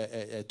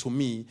to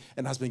me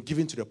and has been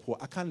given to the poor,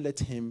 I can't let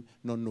him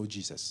not know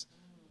Jesus.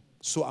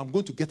 So I'm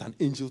going to get an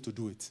angel to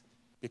do it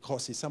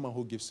because he's someone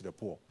who gives to the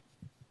poor.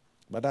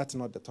 But that's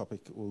not the topic.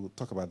 We'll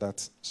talk about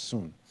that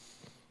soon.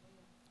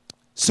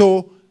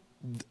 So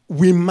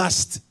we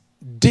must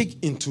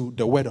dig into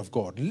the word of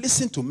God.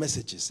 Listen to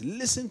messages.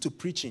 Listen to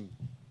preaching.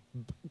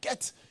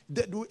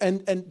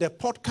 And the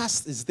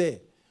podcast is there.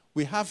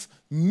 We have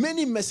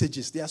many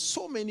messages. There are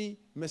so many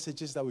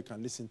messages that we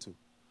can listen to.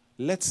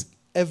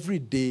 Every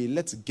day,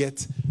 let's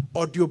get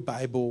audio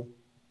Bible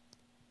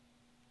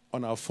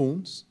on our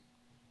phones.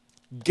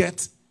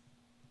 Get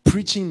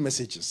preaching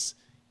messages.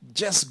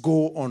 Just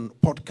go on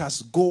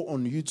podcasts, go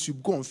on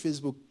YouTube, go on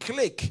Facebook,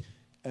 click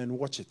and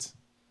watch it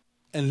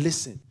and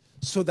listen.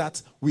 So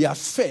that we are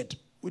fed.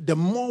 The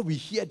more we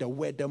hear the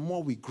word, the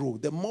more we grow.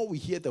 The more we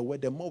hear the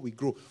word, the more we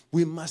grow.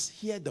 We must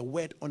hear the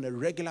word on a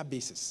regular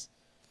basis.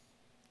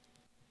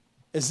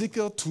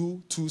 Ezekiel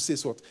 2:2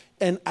 says what?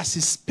 And as he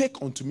spake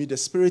unto me, the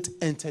Spirit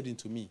entered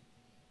into me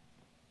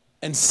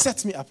and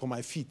set me up on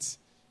my feet.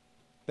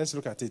 Let's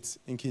look at it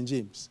in King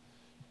James.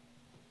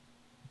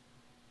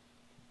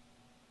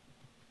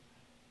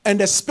 And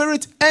the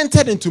Spirit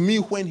entered into me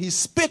when he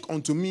spake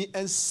unto me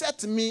and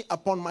set me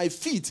upon my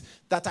feet,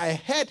 that I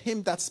heard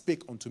him that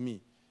spake unto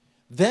me.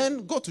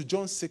 Then go to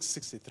John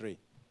 6:63.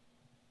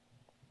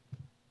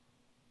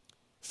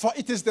 For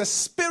it is the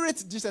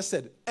Spirit, Jesus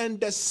said,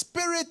 and the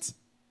Spirit,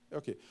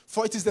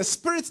 for it is the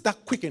Spirit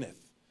that quickeneth.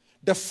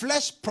 The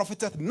flesh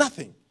profiteth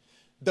nothing.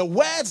 The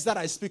words that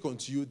I speak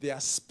unto you, they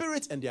are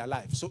spirit and they are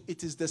life. So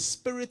it is the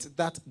Spirit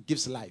that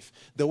gives life.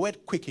 The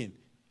word quicken,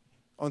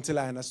 until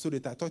I understood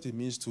it, I thought it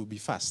means to be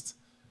fast.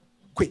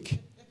 Quick.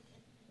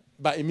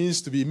 but it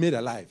means to be made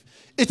alive.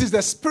 It is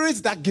the spirit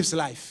that gives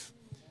life.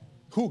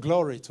 Who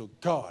glory to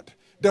God.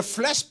 The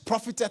flesh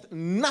profiteth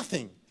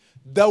nothing.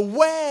 The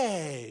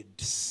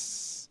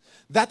words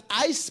that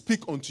I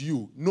speak unto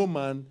you, no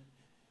man.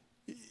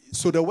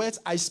 So the words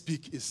I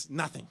speak is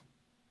nothing.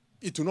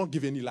 It will not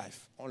give any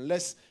life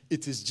unless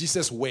it is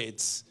Jesus'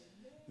 words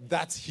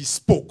that he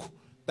spoke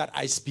that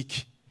I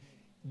speak.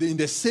 In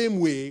the same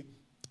way,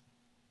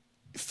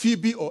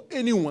 Phoebe or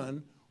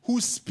anyone who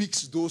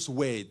speaks those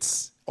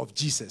words of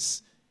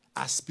Jesus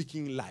are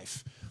speaking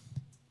life.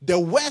 The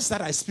words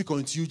that I speak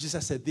unto you,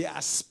 Jesus said, they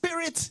are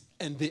spirit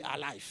and they are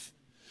life.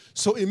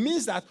 So it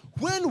means that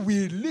when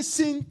we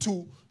listen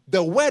to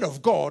the word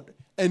of God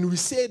and we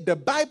say the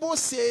Bible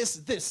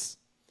says this,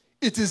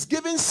 it is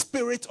giving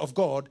spirit of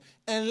God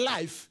and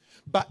life.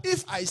 But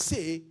if I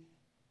say,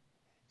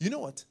 you know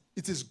what?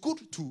 It is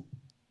good to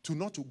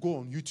not to go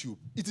on YouTube.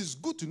 It is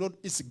good to not,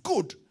 it's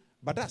good,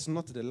 but that's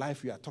not the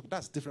life we are talking.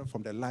 That's different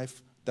from the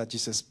life that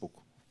Jesus spoke.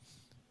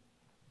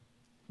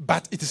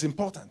 But it is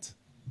important.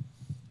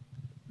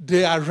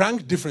 They are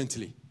ranked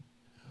differently.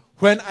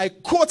 When I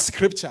quote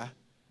scripture,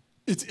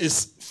 it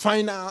is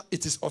final,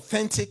 it is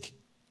authentic.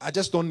 I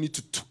just don't need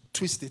to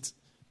twist it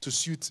to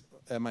suit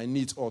my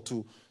needs or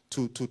to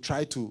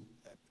try to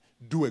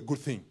do a good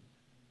thing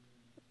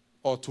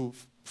or to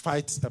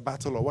fight a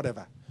battle or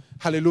whatever.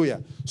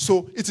 Hallelujah.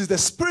 So it is the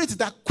spirit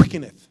that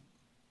quickeneth.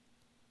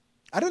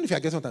 I don't know if you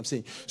get what I'm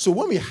saying. So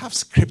when we have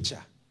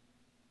scripture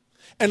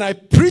and I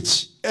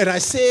preach and I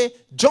say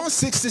John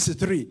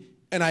 6:63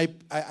 and I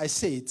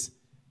say it,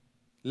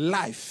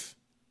 life,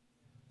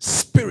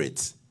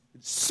 spirit,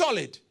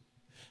 solid.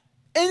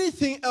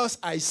 Anything else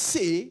I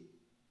say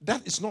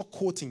that is not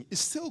quoting is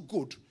still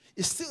good.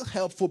 It's still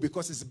helpful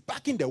because it's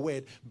backing the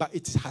word, but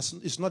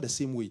it's not the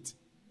same weight.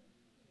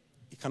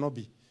 It cannot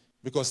be.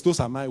 Because those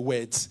are my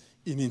words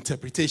in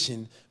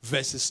interpretation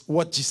versus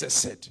what Jesus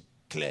said.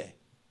 Clear.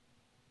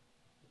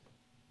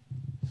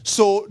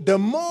 So the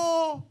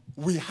more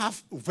we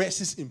have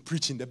verses in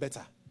preaching, the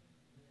better.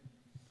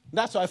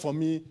 That's why for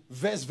me,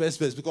 verse,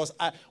 because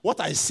what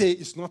I say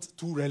is not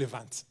too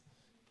relevant.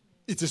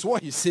 It is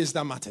what he says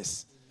that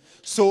matters.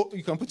 So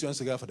you can put your hands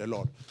together for the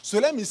Lord. So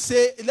let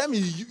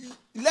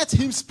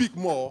him speak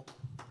more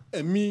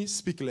and me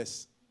speak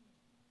less.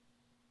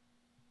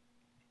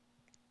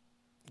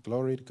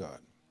 Glory to God.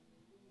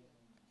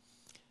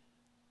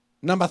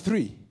 Number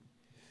 3,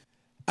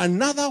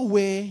 another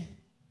way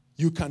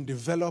you can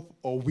develop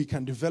or we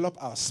can develop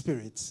our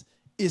spirits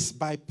is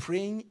by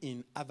praying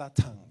in other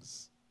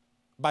tongues.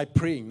 By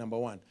praying, number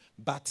 1.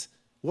 But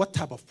what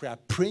type of prayer?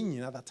 Praying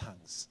in other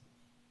tongues.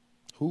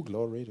 Who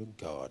glory to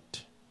God.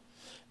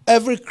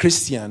 Every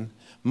Christian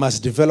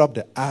must develop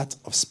the art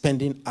of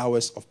spending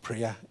hours of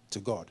prayer to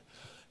God.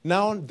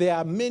 Now, there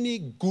are many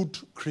good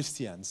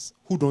Christians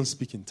who don't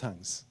speak in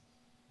tongues.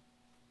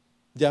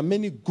 There are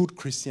many good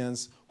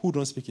Christians who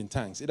don't speak in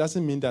tongues. It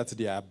doesn't mean that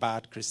they are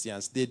bad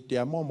Christians. They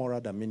are more moral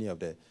than many of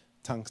the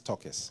tongue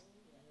talkers.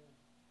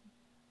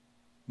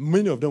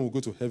 Many of them will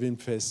go to heaven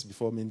first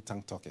before many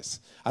tongue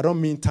talkers. I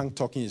don't mean tongue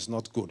talking is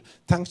not good.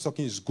 Tongue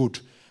talking is good.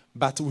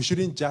 But we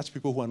shouldn't judge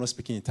people who are not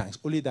speaking in tongues,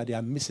 only that they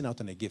are missing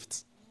out on a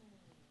gift.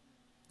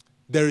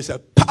 There is a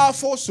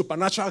powerful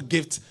supernatural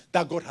gift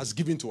that God has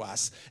given to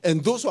us.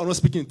 And those who are not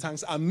speaking in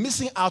tongues are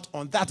missing out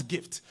on that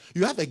gift.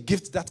 You have a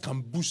gift that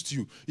can boost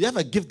you. You have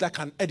a gift that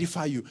can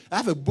edify you. You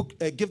have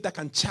a gift that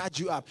can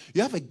charge you up.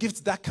 You have a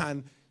gift that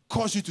can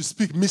cause you to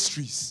speak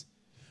mysteries.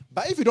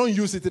 But if you don't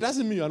use it, it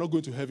doesn't mean you are not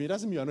going to heaven. It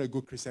doesn't mean you are not a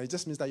good Christian. It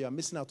just means that you are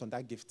missing out on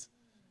that gift.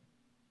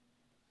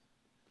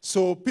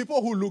 So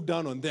people who look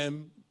down on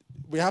them,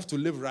 we have to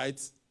live right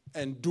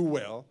and do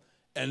well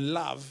and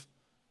love.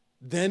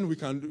 Then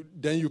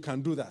you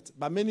can do that.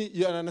 But many,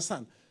 you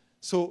understand.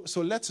 So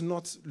let's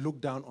not look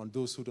down on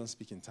those who don't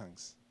speak in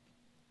tongues.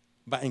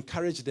 But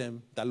encourage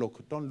them that,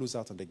 look, don't lose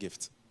out on the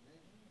gift.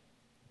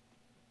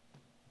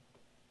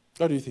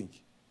 What do you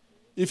think?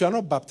 If you're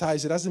not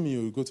baptized, it doesn't mean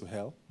you will go to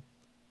hell.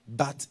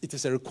 But it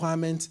is a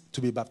requirement to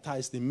be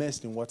baptized,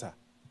 immersed in water.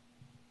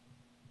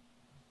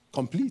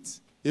 Complete.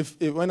 If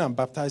when I'm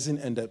baptizing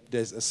and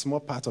there's a small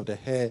part of the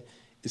hair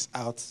is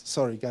out,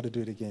 sorry, got to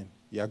do it again.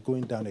 You are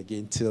going down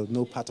again till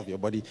no part of your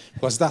body,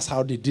 because that's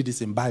how they did it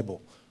in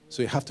Bible.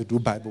 So you have to do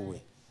Bible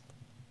way.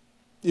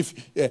 If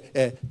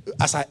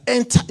as I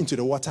enter into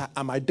the water,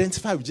 I'm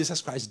identified with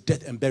Jesus Christ's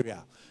death and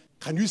burial.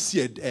 Can you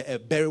see a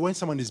burial when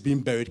someone is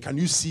being buried? Can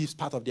you see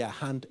part of their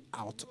hand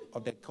out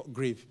of the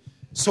grave?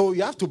 So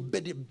you have to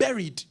be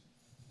buried.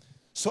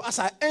 So as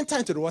I enter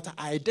into the water,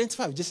 I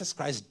identify with Jesus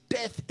Christ's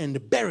death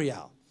and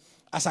burial.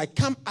 As I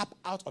come up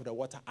out of the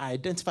water, I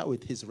identify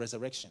with his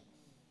resurrection.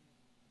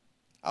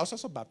 I was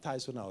also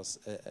baptized when I was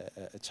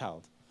a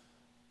child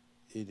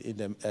in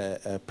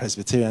the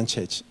Presbyterian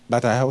church.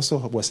 But I also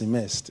was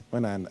immersed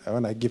when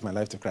I gave my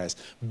life to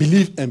Christ.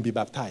 Believe and be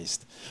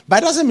baptized.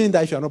 But it doesn't mean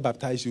that if you are not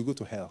baptized, you go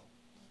to hell.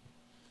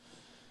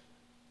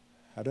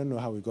 I don't know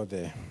how we got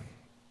there.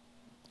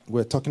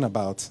 We're talking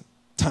about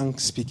tongue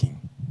speaking.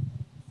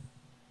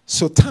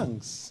 So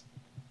tongues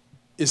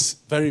is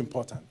very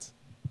important.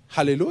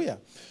 Hallelujah.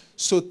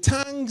 So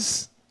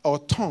tongues,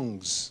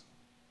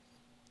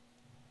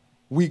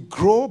 we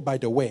grow by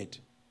the word.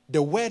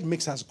 The word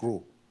makes us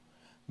grow.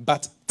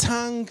 But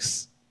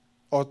tongues,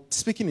 or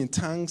speaking in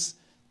tongues,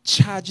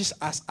 charges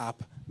us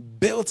up,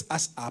 builds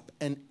us up,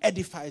 and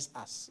edifies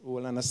us. We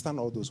will understand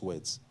all those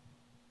words.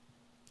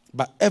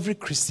 But every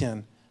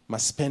Christian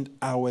must spend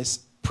hours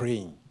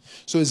praying.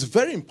 So it's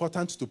very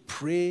important to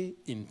pray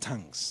in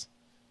tongues.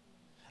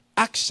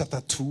 Acts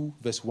chapter 2,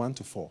 verse 1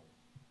 to 4.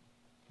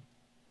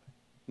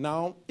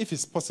 Now, if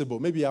it's possible,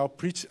 maybe I'll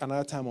preach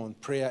another time on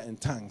prayer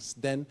and tongues.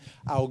 Then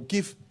I'll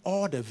give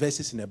all the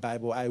verses in the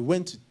Bible. I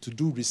went to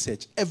do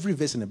research. Every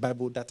verse in the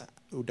Bible that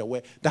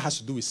has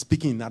to do with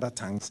speaking in other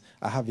tongues,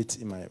 I have it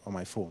on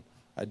my phone.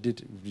 I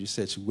did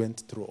research,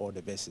 went through all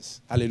the verses.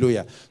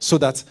 Hallelujah. So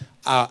that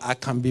I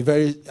can be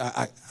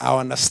I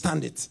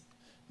understand it.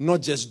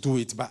 Not just do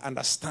it, but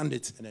understand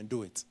it and then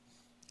do it.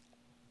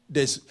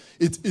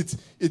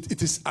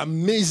 It is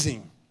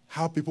amazing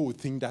how people would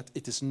think that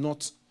it is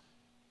not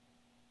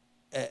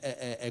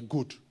a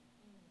good.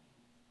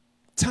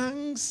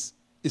 Tongues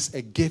is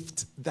a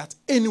gift that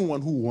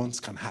anyone who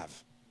wants can have.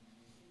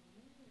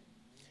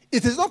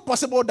 It is not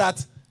possible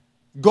that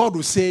God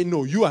will say,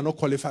 no, you are not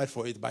qualified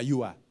for it, but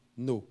you are.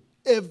 No.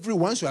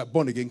 Once you are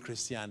born again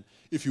Christian,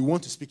 if you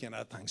want to speak in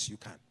other tongues, you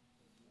can.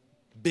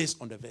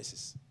 Based on the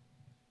verses.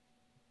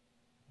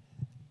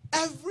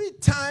 Every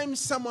time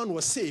someone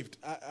was saved,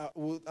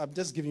 I'm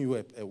just giving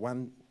you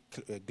one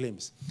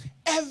glimpse.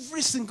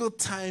 Every single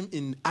time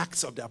in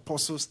Acts of the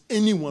Apostles,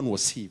 anyone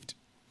was saved.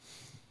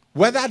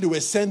 Whether they were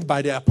sent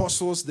by the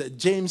apostles,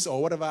 James or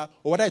whatever,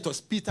 or whether it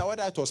was Peter,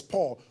 whether it was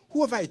Paul,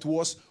 whoever it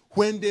was,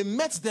 when they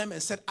met them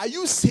and said, "Are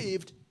you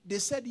saved?" They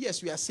said,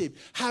 "Yes, we are saved."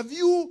 Have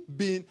you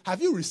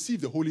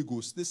received the Holy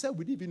Ghost? They said,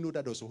 "We didn't even know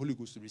that there was a Holy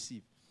Ghost to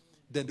receive."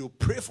 Then they'll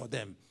pray for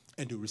them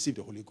and they'll receive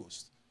the Holy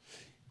Ghost.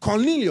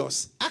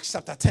 Cornelius, Acts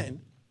chapter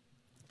 10,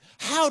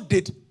 how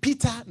did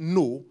Peter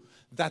know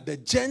that the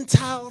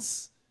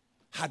Gentiles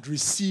had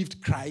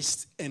received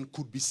Christ and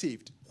could be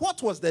saved?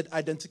 What was that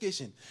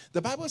identification?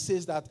 The Bible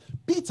says that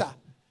Peter,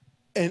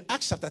 in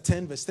Acts chapter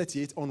 10, verse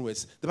 38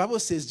 onwards, the Bible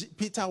says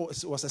Peter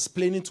was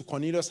explaining to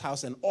Cornelius'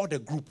 house and all the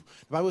group.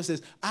 The Bible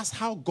says, "As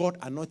how God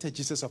anointed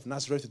Jesus of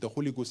Nazareth with the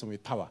Holy Ghost and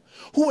with power,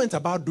 who went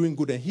about doing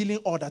good and healing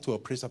all that were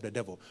oppressed of the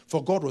devil,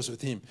 for God was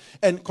with him."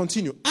 And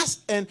continue.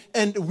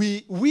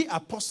 We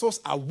apostles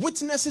are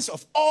witnesses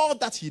of all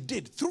that he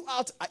did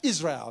throughout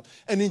Israel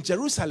and in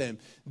Jerusalem.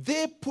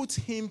 They put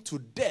him to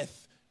death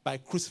by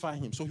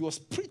crucifying him. So he was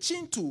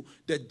preaching to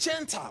the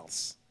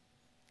Gentiles.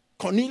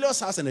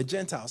 Cornelius' house and the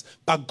Gentiles,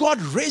 but God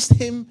raised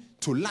him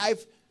to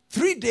life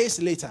 3 days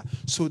later.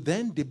 So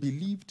then they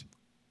believed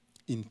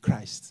in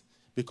Christ,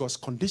 because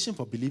condition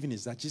for believing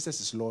is that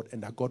Jesus is Lord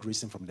and that God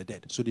raised him from the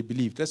dead. So they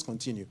believed. Let's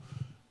continue.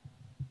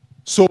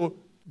 So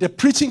the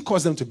preaching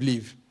caused them to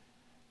believe,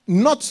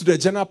 not to the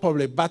general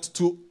public, but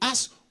to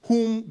us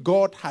whom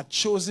God had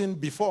chosen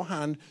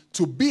beforehand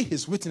to be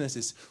his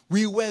witnesses.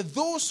 We were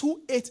those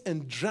who ate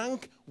and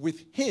drank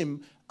with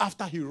him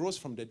after he rose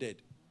from the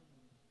dead.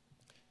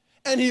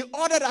 And he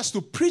ordered us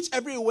to preach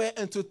everywhere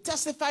and to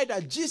testify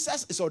that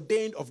Jesus is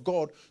ordained of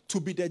God to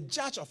be the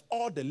judge of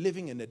all the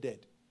living and the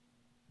dead.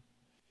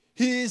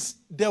 He is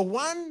the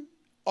one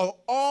of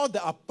all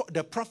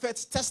the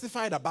prophets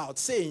testified about,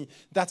 saying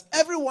that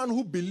everyone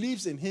who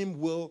believes in him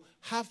will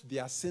have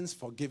their sins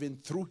forgiven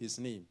through his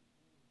name.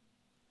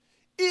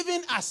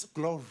 Even as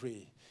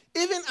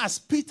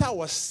Peter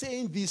was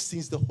saying these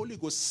things, the Holy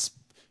Ghost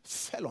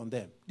fell on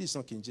them. This is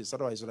not King James,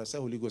 otherwise I would have said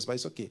Holy Ghost, but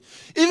it's okay.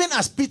 Even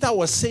as Peter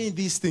was saying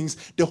these things,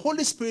 the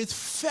Holy Spirit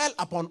fell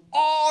upon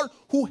all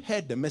who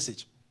heard the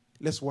message.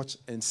 Let's watch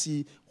and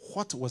see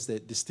what was the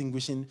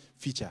distinguishing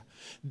feature.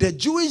 The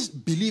Jewish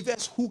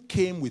believers who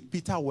came with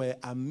Peter were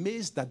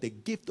amazed that the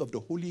gift of the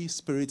Holy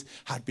Spirit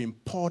had been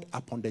poured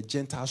upon the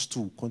Gentiles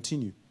too.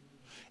 Continue.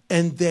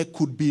 And there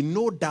could be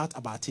no doubt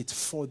about it,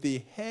 for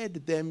they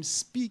heard them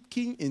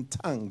speaking in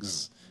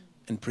tongues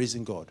and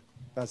praising God.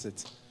 That's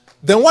it.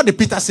 Then what did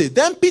Peter say?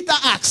 Then Peter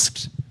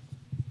asked,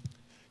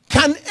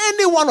 "Can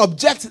anyone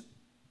object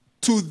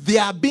to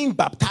their being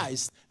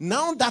baptized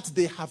now that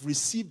they have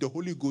received the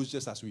Holy Ghost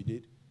just as we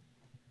did?"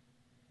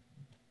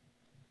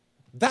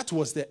 That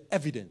was the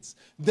evidence.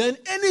 Then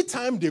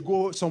anytime they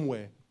go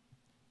somewhere,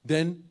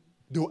 then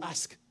they'll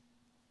ask,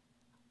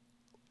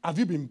 "Have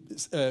you been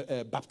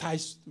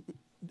baptized?"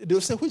 They'll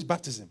say, "Which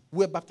baptism?"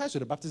 "We're baptized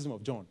with the baptism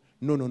of John."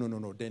 No.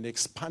 Then they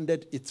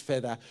expanded it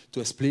further to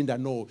explain that,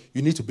 no,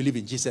 you need to believe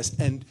in Jesus.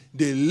 And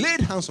they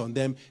laid hands on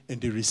them and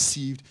they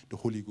received the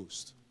Holy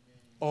Ghost.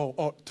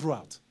 Or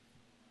throughout.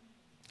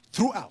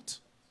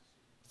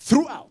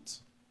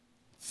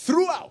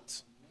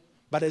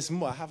 But there's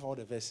more. I have all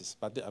the verses,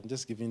 but I'm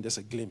just giving just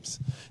a glimpse.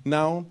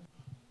 Now,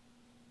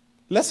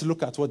 let's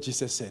look at what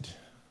Jesus said.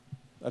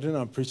 I don't know,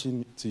 I'm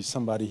preaching to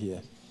somebody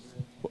here.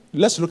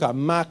 Let's look at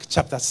Mark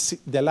chapter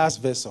 6, the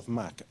last verse of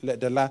Mark.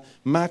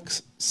 Mark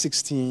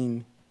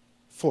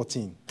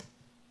 16:14.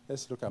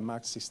 Let's look at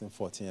Mark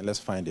 16:14 and let's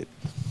find it.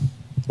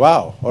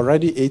 Wow,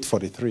 already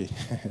 8:43.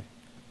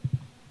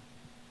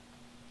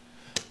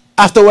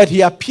 Afterward, he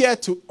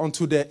appeared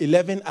unto the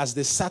 11 as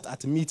they sat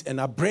at meat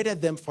and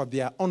upbraided them for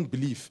their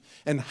unbelief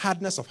and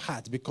hardness of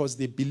heart, because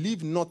they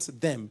believed not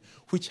them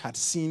which had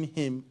seen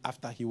him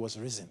after he was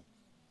risen.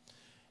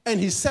 And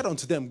he said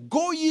unto them,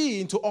 Go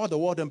ye into all the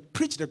world and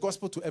preach the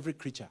gospel to every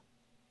creature.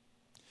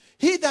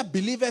 He that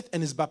believeth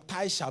and is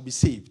baptized shall be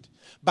saved,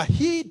 but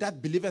he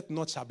that believeth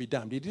not shall be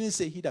damned. He didn't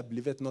say he that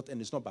believeth not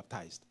and is not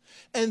baptized.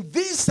 And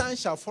these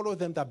signs shall follow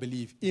them that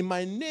believe. In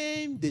my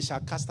name they shall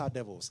cast out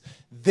devils.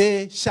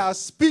 They shall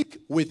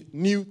speak with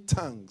new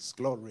tongues.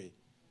 Glory.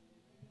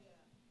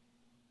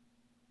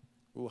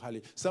 Oh,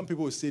 hallelujah. Some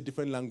people will say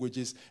different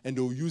languages, and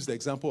they will use the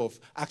example of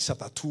Acts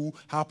chapter 2,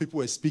 how people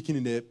were speaking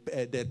in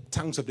the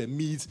tongues of the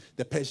Medes,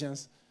 the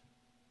Persians.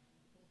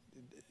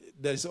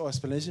 There is no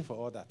explanation for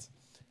all that.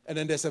 And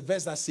then there's a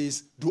verse that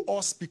says, do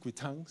all speak with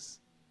tongues?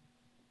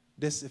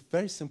 There's a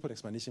very simple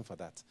explanation for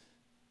that.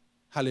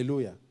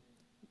 Hallelujah.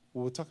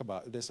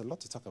 There's a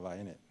lot to talk about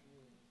in it.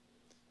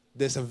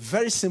 There's a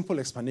very simple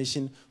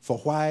explanation for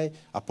why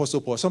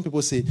Apostle Paul, some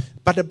people say,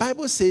 but the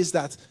Bible says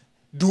that,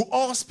 do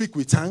all speak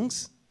with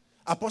tongues?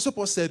 Apostle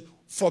Paul said,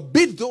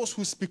 forbid those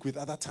who speak with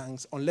other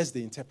tongues unless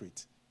they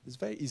interpret. It's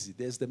very easy.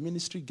 There's the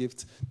ministry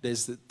gift.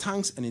 There's the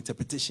tongues and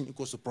interpretation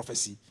equals to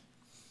prophecy.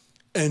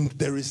 And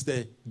there is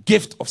the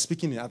gift of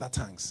speaking in other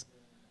tongues.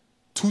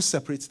 Two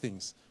separate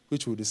things,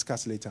 which we'll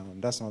discuss later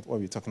on. That's not what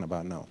we're talking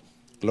about now.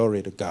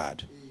 Glory to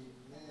God.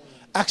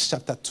 Acts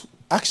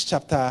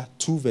chapter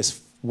 2,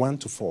 verse 1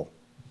 to 4.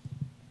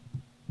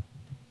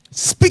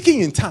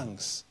 Speaking in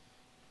tongues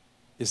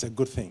is a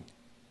good thing.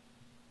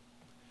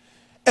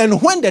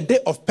 And when the day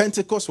of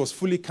Pentecost was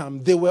fully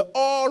come, they were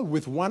all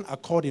with one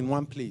accord in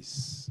one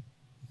place.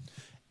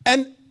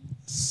 And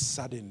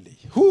suddenly,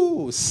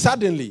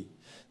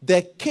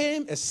 there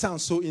came a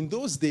sound. So in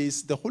those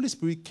days, the Holy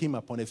Spirit came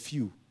upon a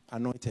few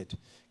anointed.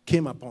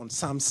 Came upon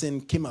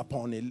Samson, came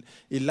upon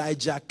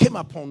Elijah, came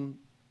upon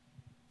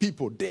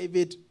people,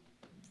 David.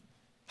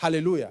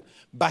 Hallelujah.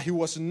 But he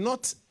was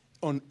not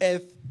on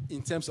earth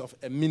in terms of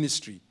a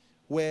ministry,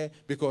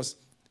 because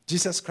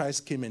Jesus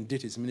Christ came and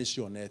did his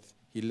ministry on earth.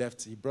 He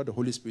left, he brought the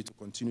Holy Spirit to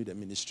continue the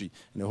ministry,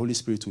 and the Holy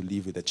Spirit will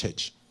live with the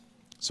church.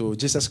 So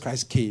Jesus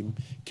Christ came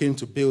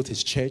to build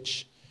his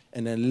church,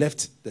 and then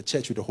left the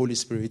church with the Holy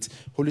Spirit.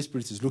 Holy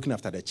Spirit is looking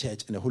after the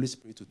church, and the Holy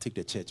Spirit will take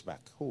the church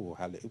back. Oh,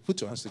 hallelujah. Put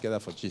your hands together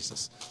for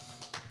Jesus.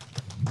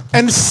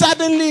 And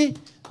suddenly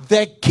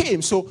there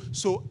came, so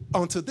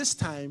until this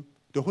time,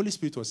 the Holy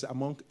Spirit was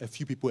among a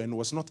few people and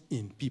was not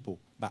in people,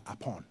 but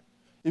upon.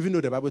 Even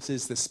though the Bible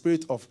says the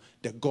spirit of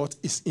the God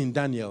is in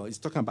Daniel, it's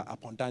talking about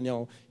upon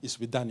Daniel, is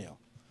with Daniel.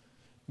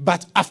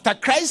 But after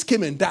Christ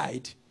came and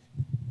died,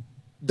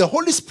 the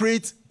Holy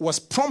Spirit was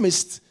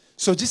promised.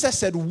 So Jesus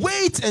said,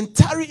 wait and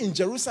tarry in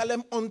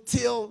Jerusalem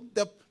until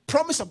the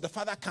promise of the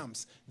Father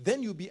comes.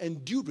 Then you'll be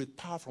endued with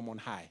power from on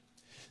high.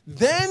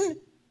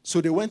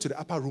 So they went to the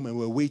upper room and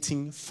were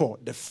waiting for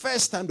the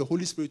first time the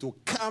Holy Spirit will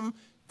come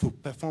to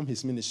perform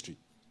his ministry.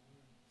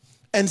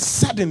 And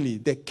suddenly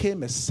there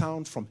came a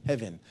sound from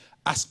heaven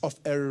as of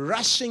a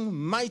rushing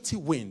mighty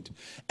wind,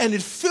 and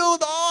it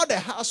filled all the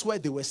house where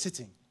they were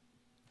sitting.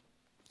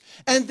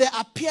 And there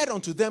appeared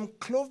unto them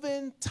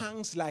cloven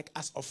tongues like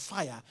as of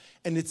fire,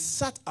 and it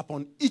sat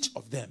upon each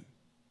of them.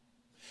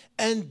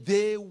 And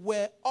they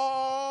were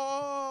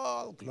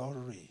all,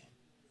 glory,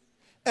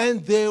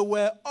 and they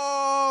were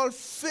all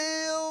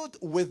filled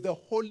with the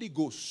Holy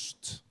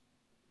Ghost,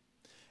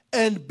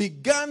 and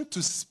began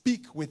to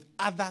speak with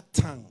other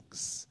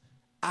tongues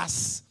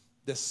as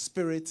the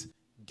Spirit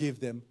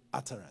gave them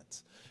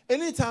utterance.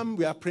 Anytime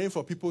we are praying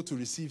for people to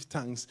receive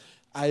tongues,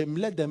 I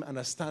let them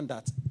understand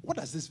that, what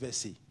does this verse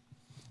say?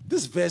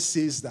 This verse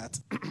says that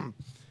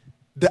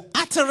the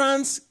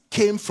utterance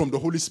came from the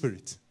Holy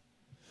Spirit.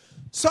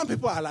 Some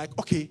people are like,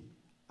 okay,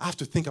 I have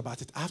to think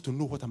about it. I have to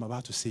know what I'm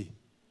about to say.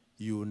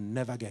 You will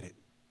never get it,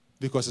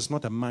 because it's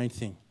not a mind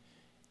thing.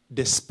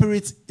 The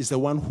Spirit is the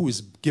one who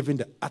is giving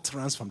the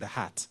utterance from the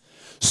heart.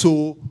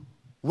 So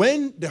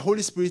when the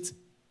Holy Spirit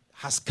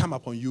has come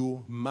upon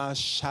you, I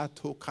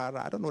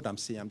don't know what I'm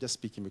saying. I'm just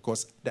speaking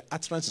because the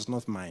utterance is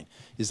not mine.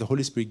 It's the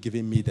Holy Spirit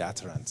giving me the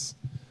utterance.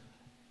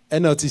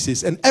 NLT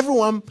says, and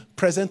everyone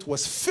present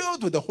was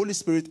filled with the Holy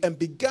Spirit and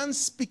began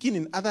speaking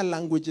in other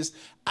languages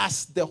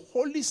as the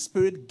Holy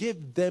Spirit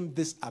gave them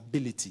this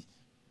ability.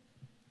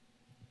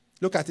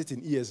 Look at it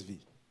in ESV.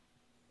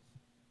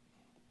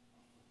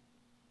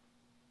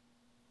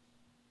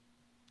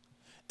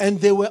 And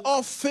they were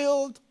all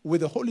filled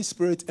with the Holy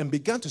Spirit and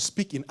began to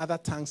speak in other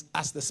tongues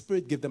as the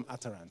Spirit gave them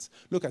utterance.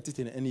 Look at it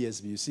in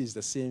NESV. You see it's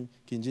the same.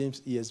 King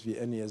James,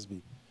 ESV,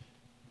 NESV.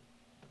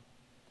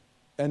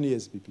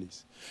 NESV,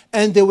 please.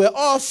 And they were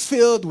all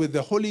filled with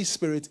the Holy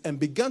Spirit and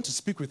began to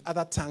speak with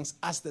other tongues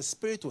as the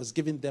Spirit was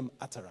giving them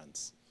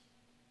utterance.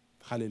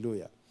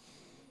 Hallelujah.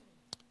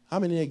 How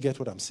many of you get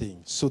what I'm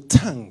saying? So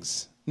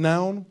tongues.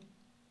 Now,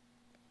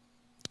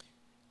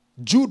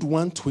 Jude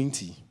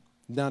 1:20.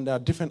 Now, there are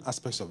different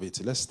aspects of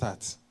it. Let's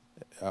start.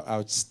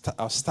 I'll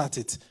start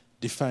it,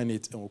 define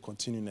it, and we'll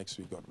continue next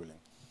week, God willing.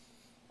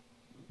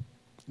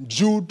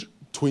 Jude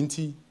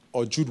 20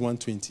 or Jude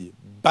 1:20.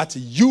 But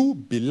you,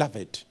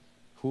 beloved,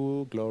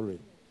 who glory.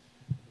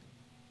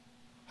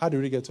 How do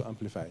we get to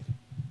Amplified?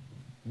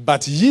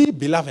 But ye,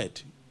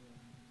 beloved,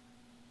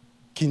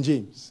 King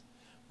James.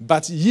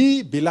 But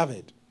ye,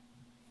 beloved,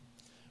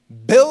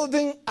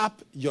 building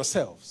up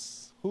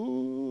yourselves.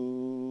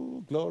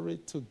 Who glory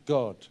to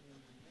God.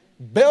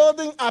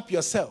 Building up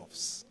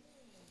yourselves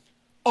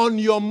on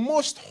your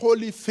most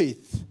holy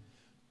faith,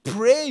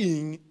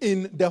 praying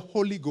in the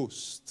Holy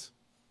Ghost.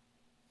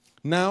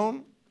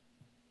 Now,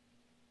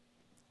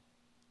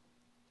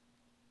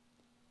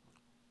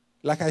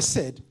 like I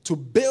said, to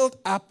build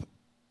up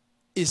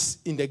is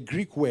in the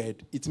Greek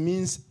word, it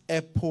means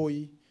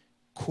epoi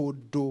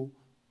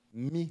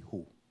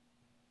kodomiho.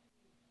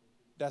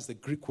 That's the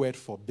Greek word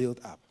for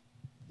build up.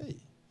 Hey,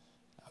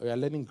 we are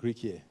learning Greek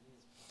here.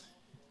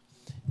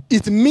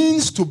 It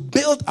means to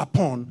build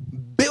upon,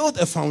 build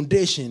a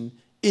foundation,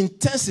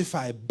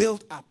 intensify,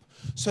 build up.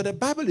 So the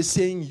Bible is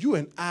saying you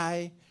and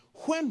I,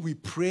 when we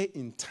pray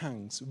in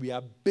tongues, we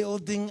are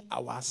building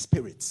our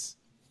spirits.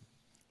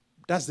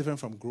 That's different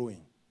from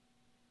growing.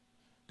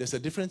 There's a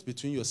difference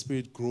between your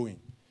spirit growing.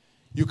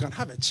 You can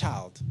have a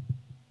child.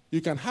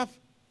 You can have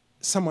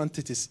someone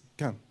titis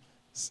come.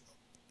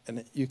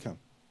 And you come.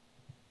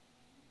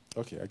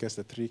 Okay, I guess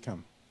the three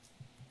come.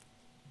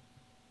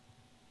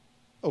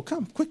 Oh,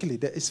 come quickly.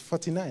 There is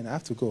 49. I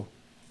have to go.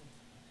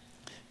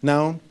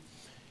 Now,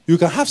 you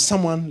can have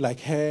someone like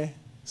her,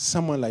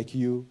 someone like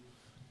you,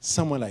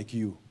 someone like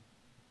you.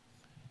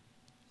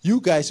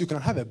 You guys, you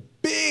can have a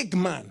big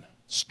man,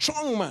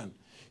 strong man.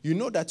 You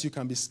know that you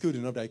can be skilled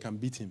enough that you can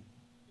beat him.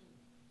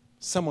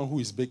 Someone who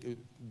is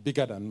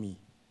bigger than me.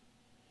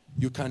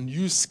 You can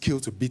use skill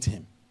to beat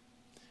him.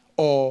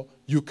 Or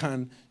you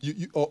can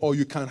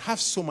have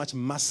so much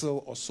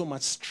muscle or so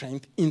much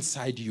strength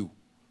inside you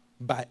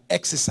by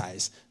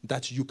exercise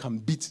that you can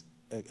beat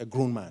a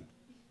grown man.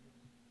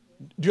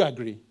 Do you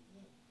agree?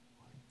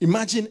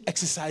 Imagine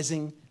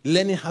exercising,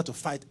 learning how to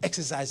fight,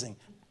 exercising.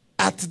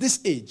 At this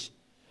age,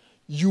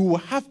 you will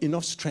have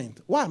enough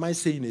strength. Why am I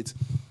saying it?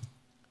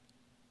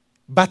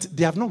 But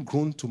they have not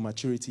grown to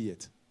maturity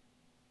yet.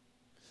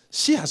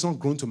 She has not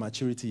grown to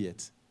maturity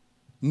yet.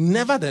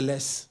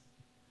 Nevertheless,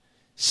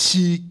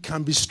 she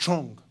can be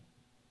strong.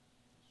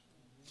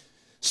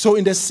 So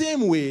in the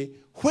same way,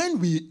 when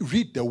we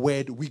read the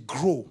word, we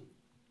grow.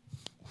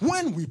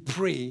 When we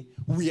pray,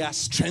 we are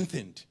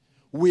strengthened.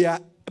 We are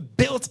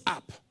built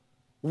up.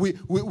 We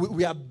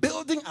are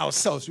building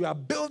ourselves. We are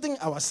building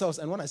ourselves.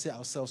 And when I say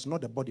ourselves,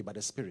 not the body, but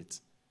the spirit.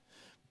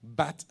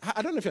 But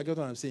I don't know if you get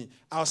what I'm saying.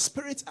 Our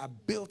spirits are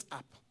built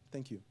up.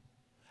 Thank you.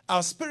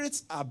 Our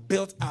spirits are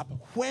built up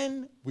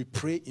when we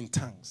pray in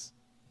tongues.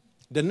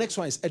 The next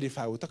one is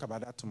edify. We'll talk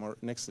about that tomorrow,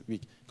 next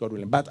week, God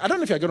willing. But I don't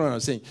know if you get what I'm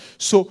saying.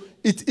 So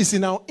it is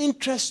in our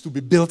interest to be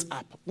built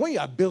up. When you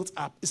are built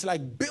up, it's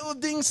like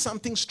building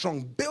something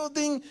strong,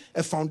 building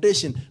a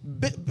foundation,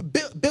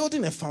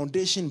 building a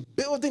foundation,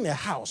 building a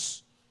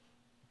house.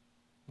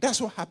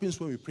 That's what happens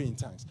when we pray in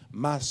tongues.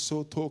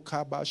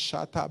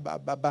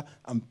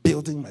 I'm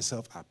building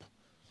myself up.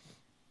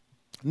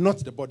 Not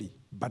the body,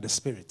 but the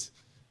spirit.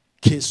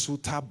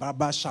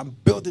 I'm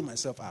building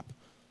myself up.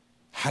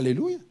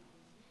 Hallelujah.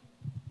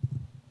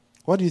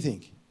 What do you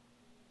think?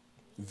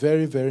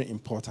 Very, very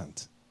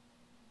important.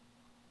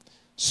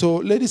 So,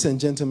 ladies and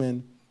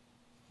gentlemen,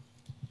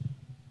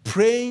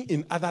 praying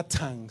in other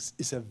tongues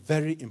is a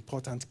very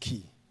important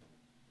key.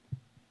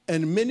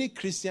 And many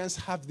Christians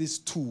have this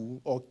tool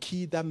or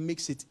key that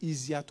makes it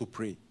easier to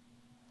pray.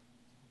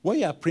 When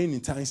you are praying in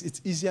tongues,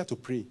 it's easier to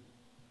pray.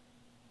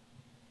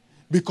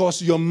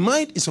 Because your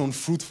mind is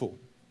unfruitful.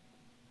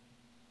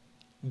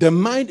 The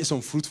mind is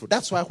unfruitful.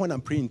 That's why when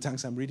I'm praying in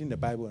tongues, I'm reading the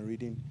Bible and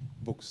reading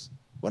books.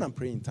 When I'm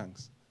praying in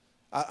tongues,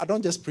 I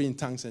don't just pray in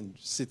tongues and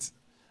sit.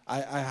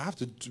 I have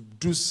to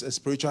do a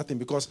spiritual thing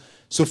because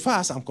so far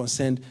as I'm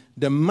concerned,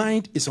 the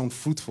mind is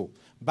unfruitful.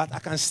 But I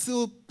can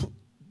still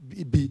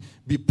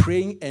be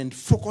praying and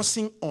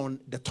focusing on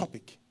the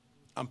topic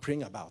I'm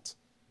praying about.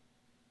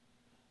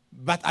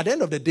 But at the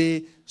end of the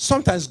day,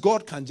 sometimes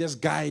God can just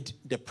guide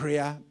the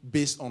prayer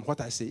based on what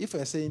I say. If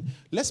we're saying,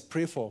 let's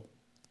pray for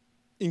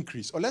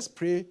increase, or let's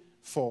pray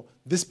for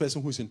this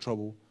person who's in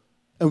trouble,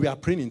 and we are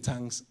praying in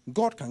tongues,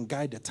 God can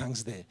guide the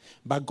tongues there.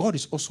 But God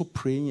is also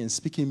praying and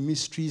speaking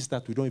mysteries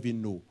that we don't even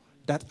know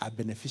that are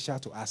beneficial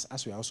to us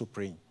as we are also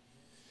praying.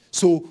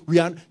 So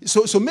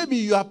maybe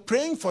you are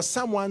praying for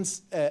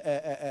someone's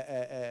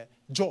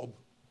job,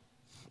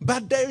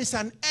 but there is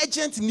an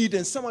urgent need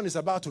and someone is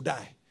about to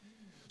die.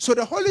 So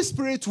the Holy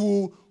Spirit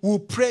will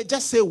pray,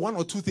 just say one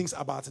or two things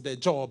about the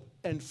job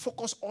and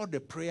focus all the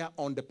prayer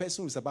on the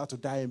person who is about to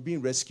die and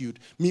being rescued.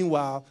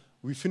 Meanwhile,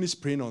 we finish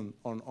praying on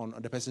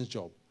the person's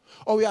job.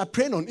 Or we are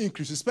praying on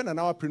increase. We spend an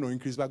hour praying on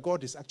increase, but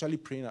God is actually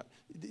praying.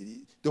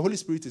 The Holy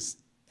Spirit is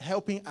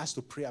helping us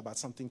to pray about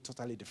something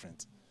totally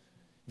different.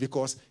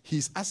 Because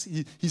he's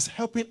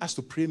helping us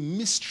to pray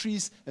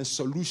mysteries and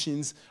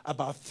solutions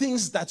about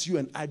things that you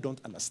and I don't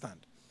understand.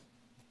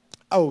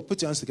 I will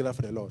put your hands together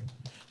for the Lord.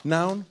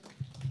 Now,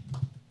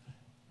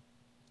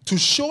 to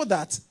show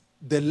that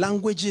the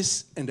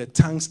languages and the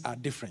tongues are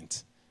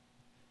different,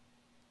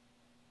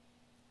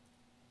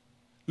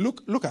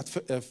 Look at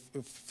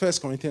 1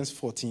 Corinthians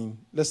 14.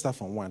 Let's start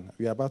from 1.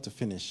 We are about to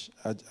finish.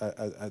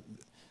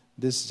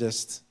 This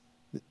just...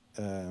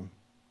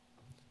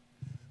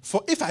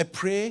 for if I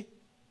pray...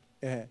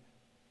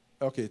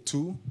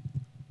 2.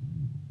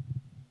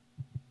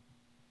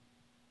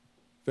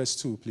 Verse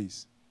 2,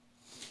 please.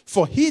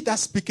 For he that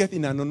speaketh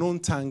in an unknown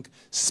tongue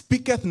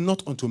speaketh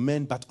not unto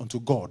men, but unto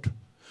God.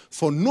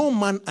 For no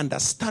man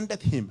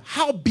understandeth him.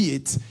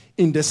 Howbeit,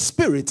 in the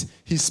spirit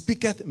he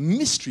speaketh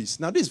mysteries.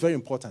 Now, this is very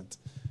important.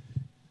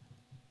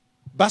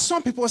 But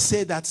some people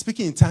say that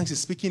speaking in tongues is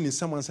speaking in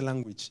someone's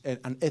language,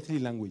 an earthly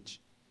language.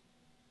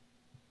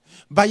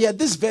 But yet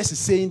this verse is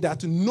saying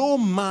that no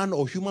man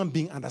or human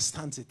being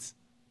understands it.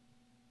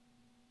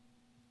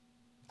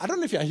 I don't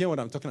know if you are hearing what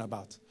I'm talking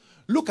about.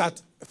 Look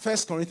at 1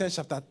 Corinthians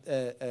chapter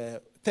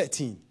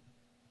 13,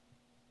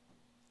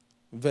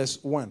 verse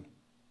 1.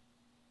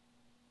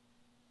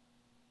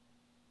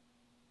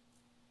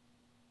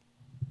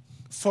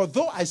 For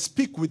though I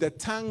speak with the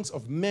tongues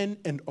of men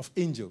and of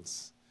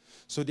angels.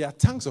 So there are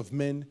tongues of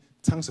men,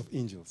 tongues of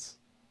angels.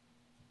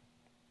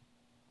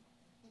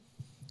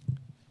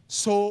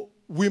 So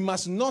we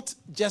must not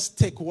just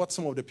take what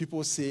some of the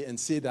people say and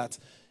say that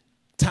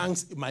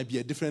tongues might be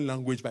a different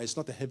language, but it's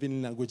not a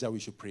heavenly language that we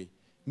should pray.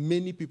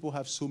 Many people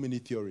have so many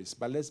theories,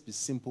 but let's be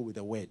simple with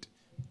the word.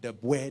 The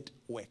word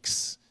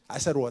works. I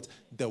said what?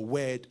 The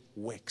word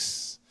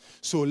works.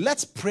 So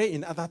let's pray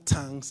in other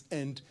tongues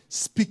and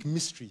speak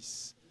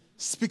mysteries,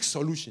 speak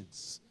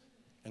solutions,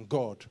 and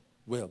God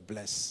will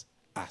bless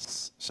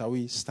us. Shall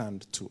we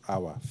stand to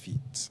our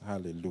feet?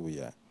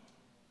 Hallelujah.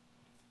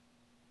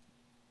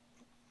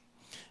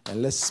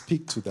 And let's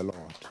speak to the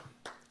Lord.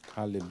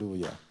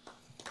 Hallelujah.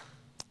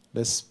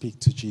 Let's speak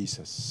to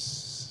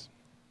Jesus.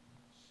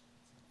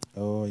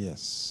 Oh,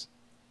 yes.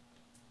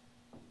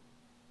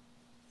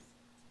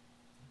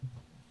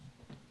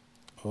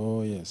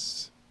 Oh,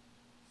 yes.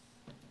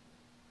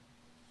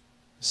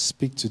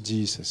 Speak to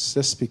Jesus.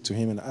 Let's speak to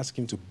him and ask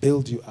him to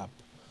build you up.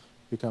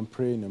 You can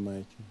pray in the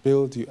mic.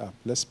 Build you up.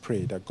 Let's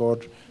pray that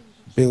God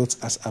builds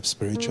us up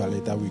spiritually,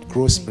 that we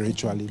grow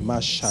spiritually.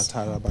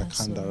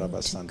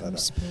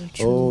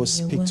 Oh,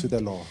 speak to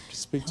the Lord.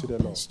 Speak to the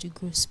Lord.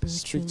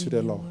 Speak to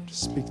the Lord.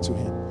 Speak to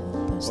him.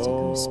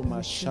 Oh,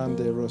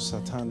 Mashandero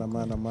Satana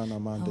Mana Mana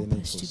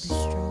Mandenekos.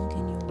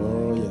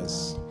 Oh,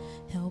 yes.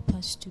 Help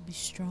us to be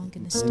strong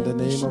in In the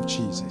name of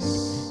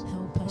Jesus.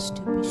 Help us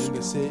to be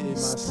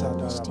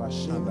strong.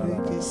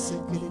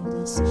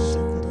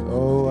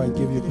 Oh, I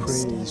give you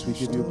praise. We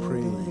give you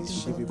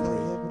praise. We give you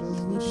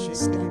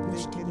praise.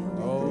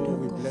 Oh,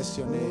 we bless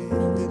your name.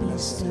 We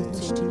bless your name.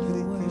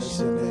 Bless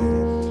your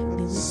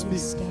name.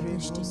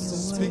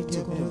 Speak to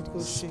him.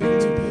 Speak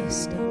to him.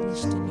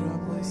 Established in your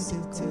word,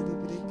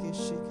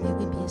 may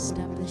we be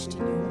established in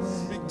your word.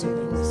 Speak to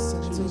him.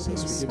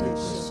 Jesus, we give you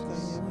praise.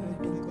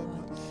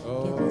 Oh,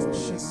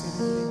 yes.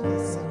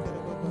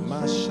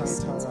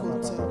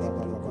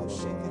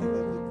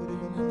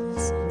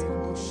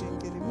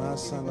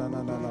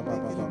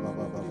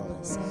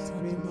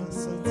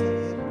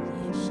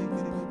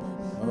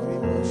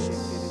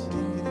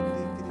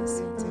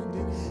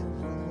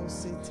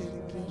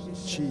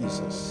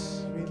 Jesus.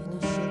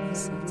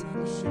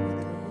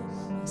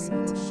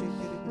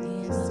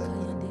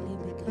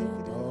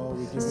 Oh,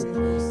 we give you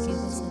praise.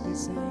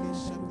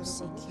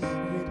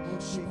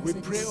 We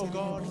pray, oh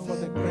God, for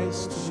the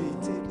grace to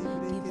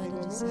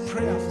be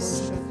prayerful.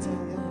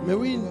 May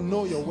we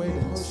know your word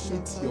and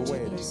eat your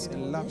word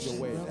and love your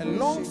word and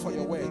long for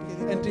your word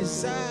and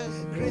desire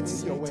great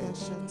is your word,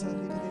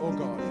 oh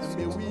God. And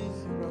may we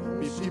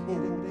be people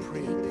who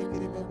pray. May we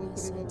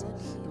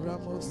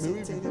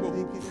be people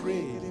who pray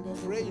in the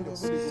Holy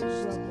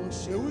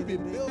Ghost. May we be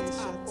built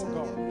up, oh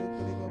God.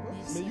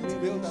 May you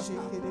build us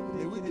up.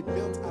 May we be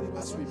built up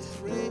as we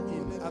pray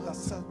in other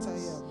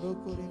tongues.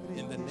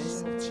 In the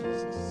name of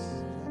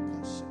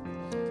Jesus.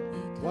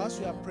 Whilst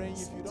we are praying,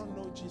 if you don't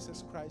know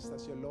Jesus Christ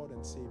as your Lord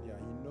and Savior,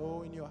 you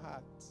know in your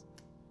heart,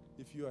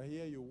 if you are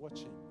here, you're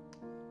watching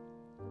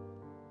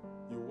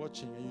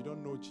and you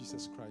don't know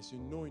Jesus Christ, you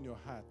know in your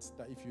heart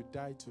that if you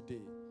die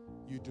today,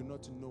 you do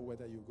not know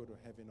whether you go to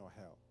heaven or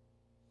hell.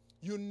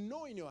 You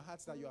know in your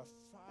heart that you are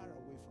far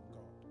away from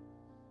God.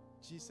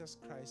 Jesus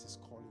Christ is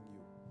calling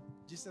you.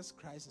 Jesus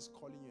Christ is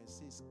calling you and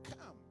says,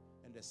 come.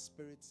 And the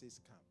Spirit says,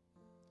 come.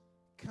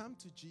 Come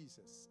to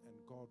Jesus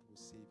and God will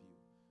save you.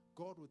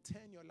 God will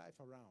turn your life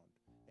around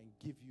and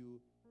give you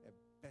a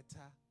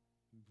better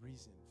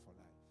reason for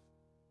life.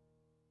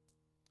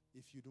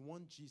 If you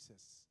want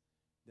Jesus,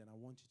 then I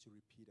want you to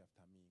repeat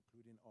after me,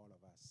 including all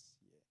of us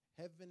here.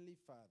 Heavenly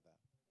Father,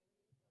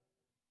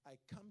 I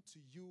come to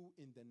you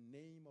in the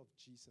name of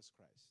Jesus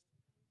Christ.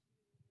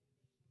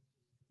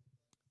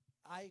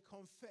 I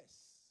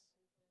confess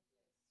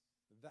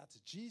that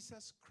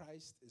Jesus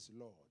Christ is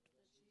Lord.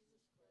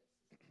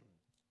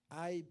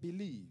 I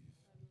believe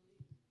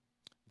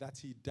that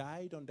he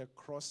died on the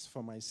cross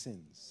for my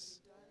sins.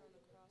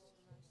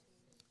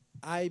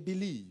 I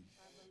believe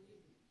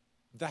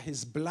that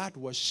his blood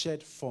was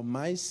shed for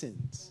my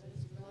sins.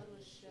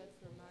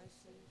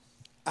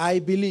 I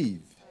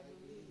believe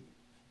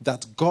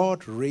that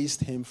God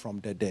raised him from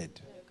the dead.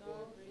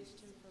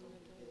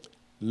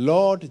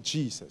 Lord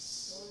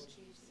Jesus,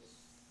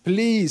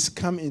 please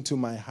come into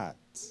my heart.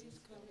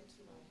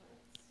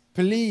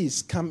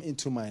 Please come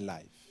into my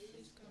life.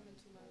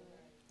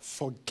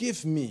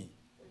 Forgive me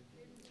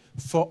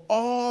for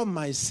all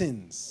my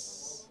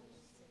sins.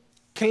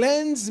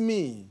 Cleanse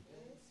me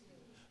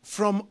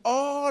from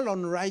all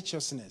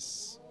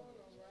unrighteousness.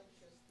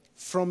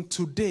 From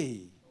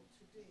today,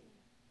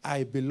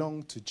 I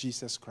belong to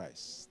Jesus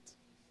Christ.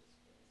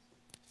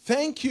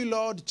 Thank you,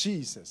 Lord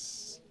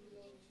Jesus,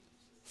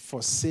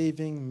 for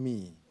saving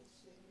me.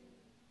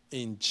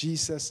 In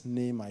Jesus'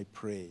 name I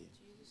pray.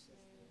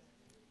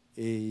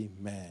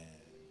 Amen.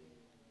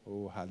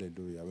 Oh,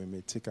 hallelujah. We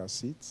may take our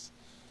seats.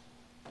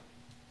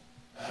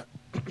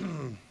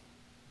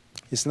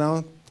 It's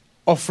now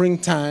offering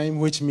time,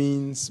 which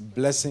means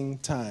blessing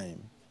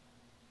time.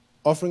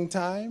 Offering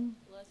time?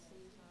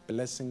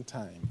 Blessing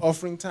time.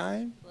 Offering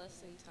time?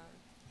 Blessing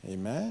time.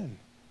 Amen.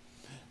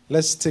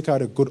 Let's take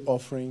out a good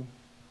offering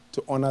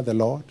to honor the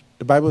Lord.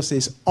 The Bible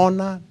says,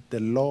 honor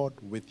the Lord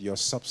with your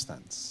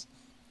substance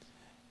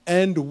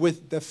and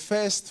with the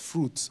first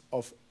fruits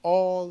of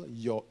all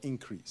your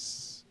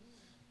increase.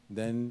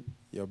 Then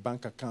your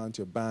bank account,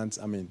 your bands,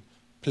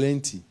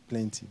 plenty.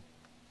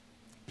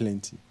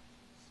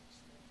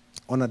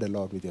 Honor the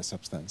Lord with your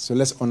substance. So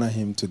let's honor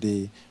him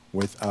today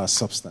with our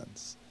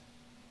substance.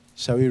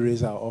 Shall we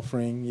raise our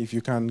offering? If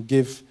you can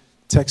give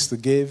text to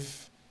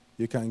give,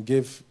 you can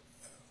give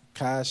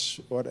cash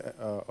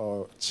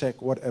or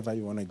check, whatever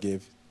you want to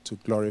give to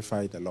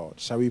glorify the Lord.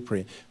 Shall we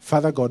pray?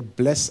 Father God,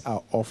 bless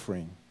our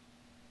offering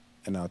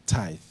and our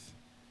tithe.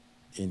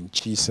 In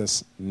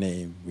Jesus'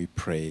 name we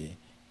pray.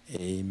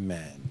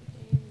 Amen.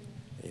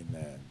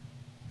 Amen.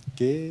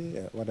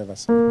 Okay, whatever.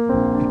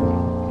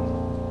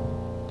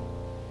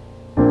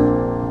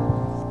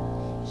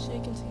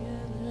 Shaking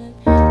together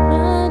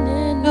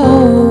Running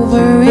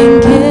over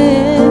and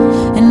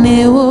give, and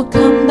it will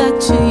come back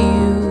to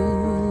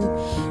you.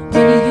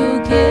 When you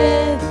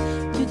give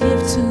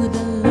to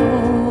the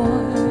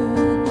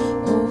Lord.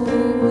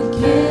 Oh,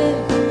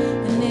 give,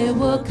 and it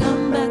will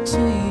come back to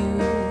you.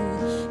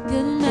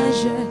 Good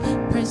measure,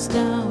 pressed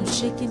down,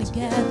 shaking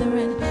together,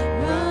 and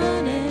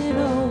running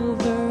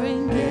over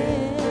and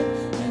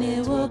give, and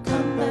it will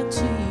come back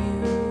to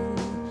you.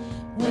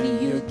 When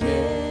you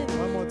give,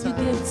 One more you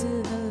time. give to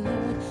the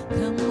Lord.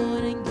 Come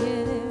on and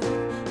give,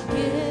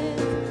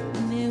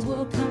 and it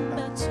will come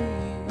back to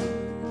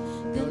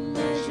you. Good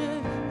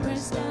measure,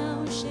 pressed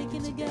down,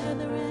 shaking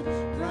together, and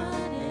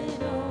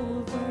running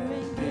over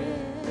and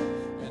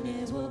give, and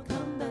it will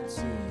come back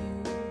to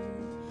you.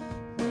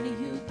 When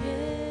you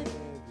give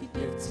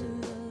to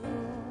the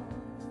Lord.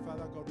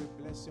 Father God, we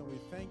bless you and we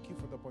thank you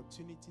for the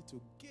opportunity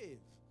to give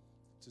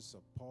to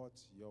support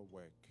your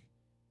work.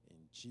 In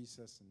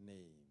Jesus'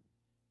 name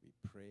we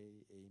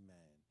pray.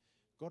 Amen.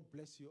 God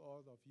bless you,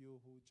 all of you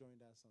who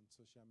joined us on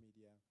social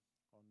media,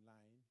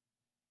 online,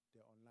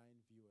 the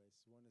online viewers.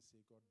 We want to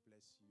say God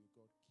bless you,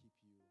 God keep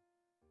you.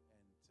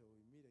 Until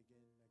we meet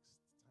again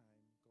next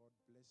time, God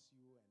bless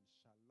you and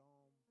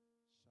shalom,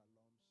 shalom,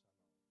 shalom.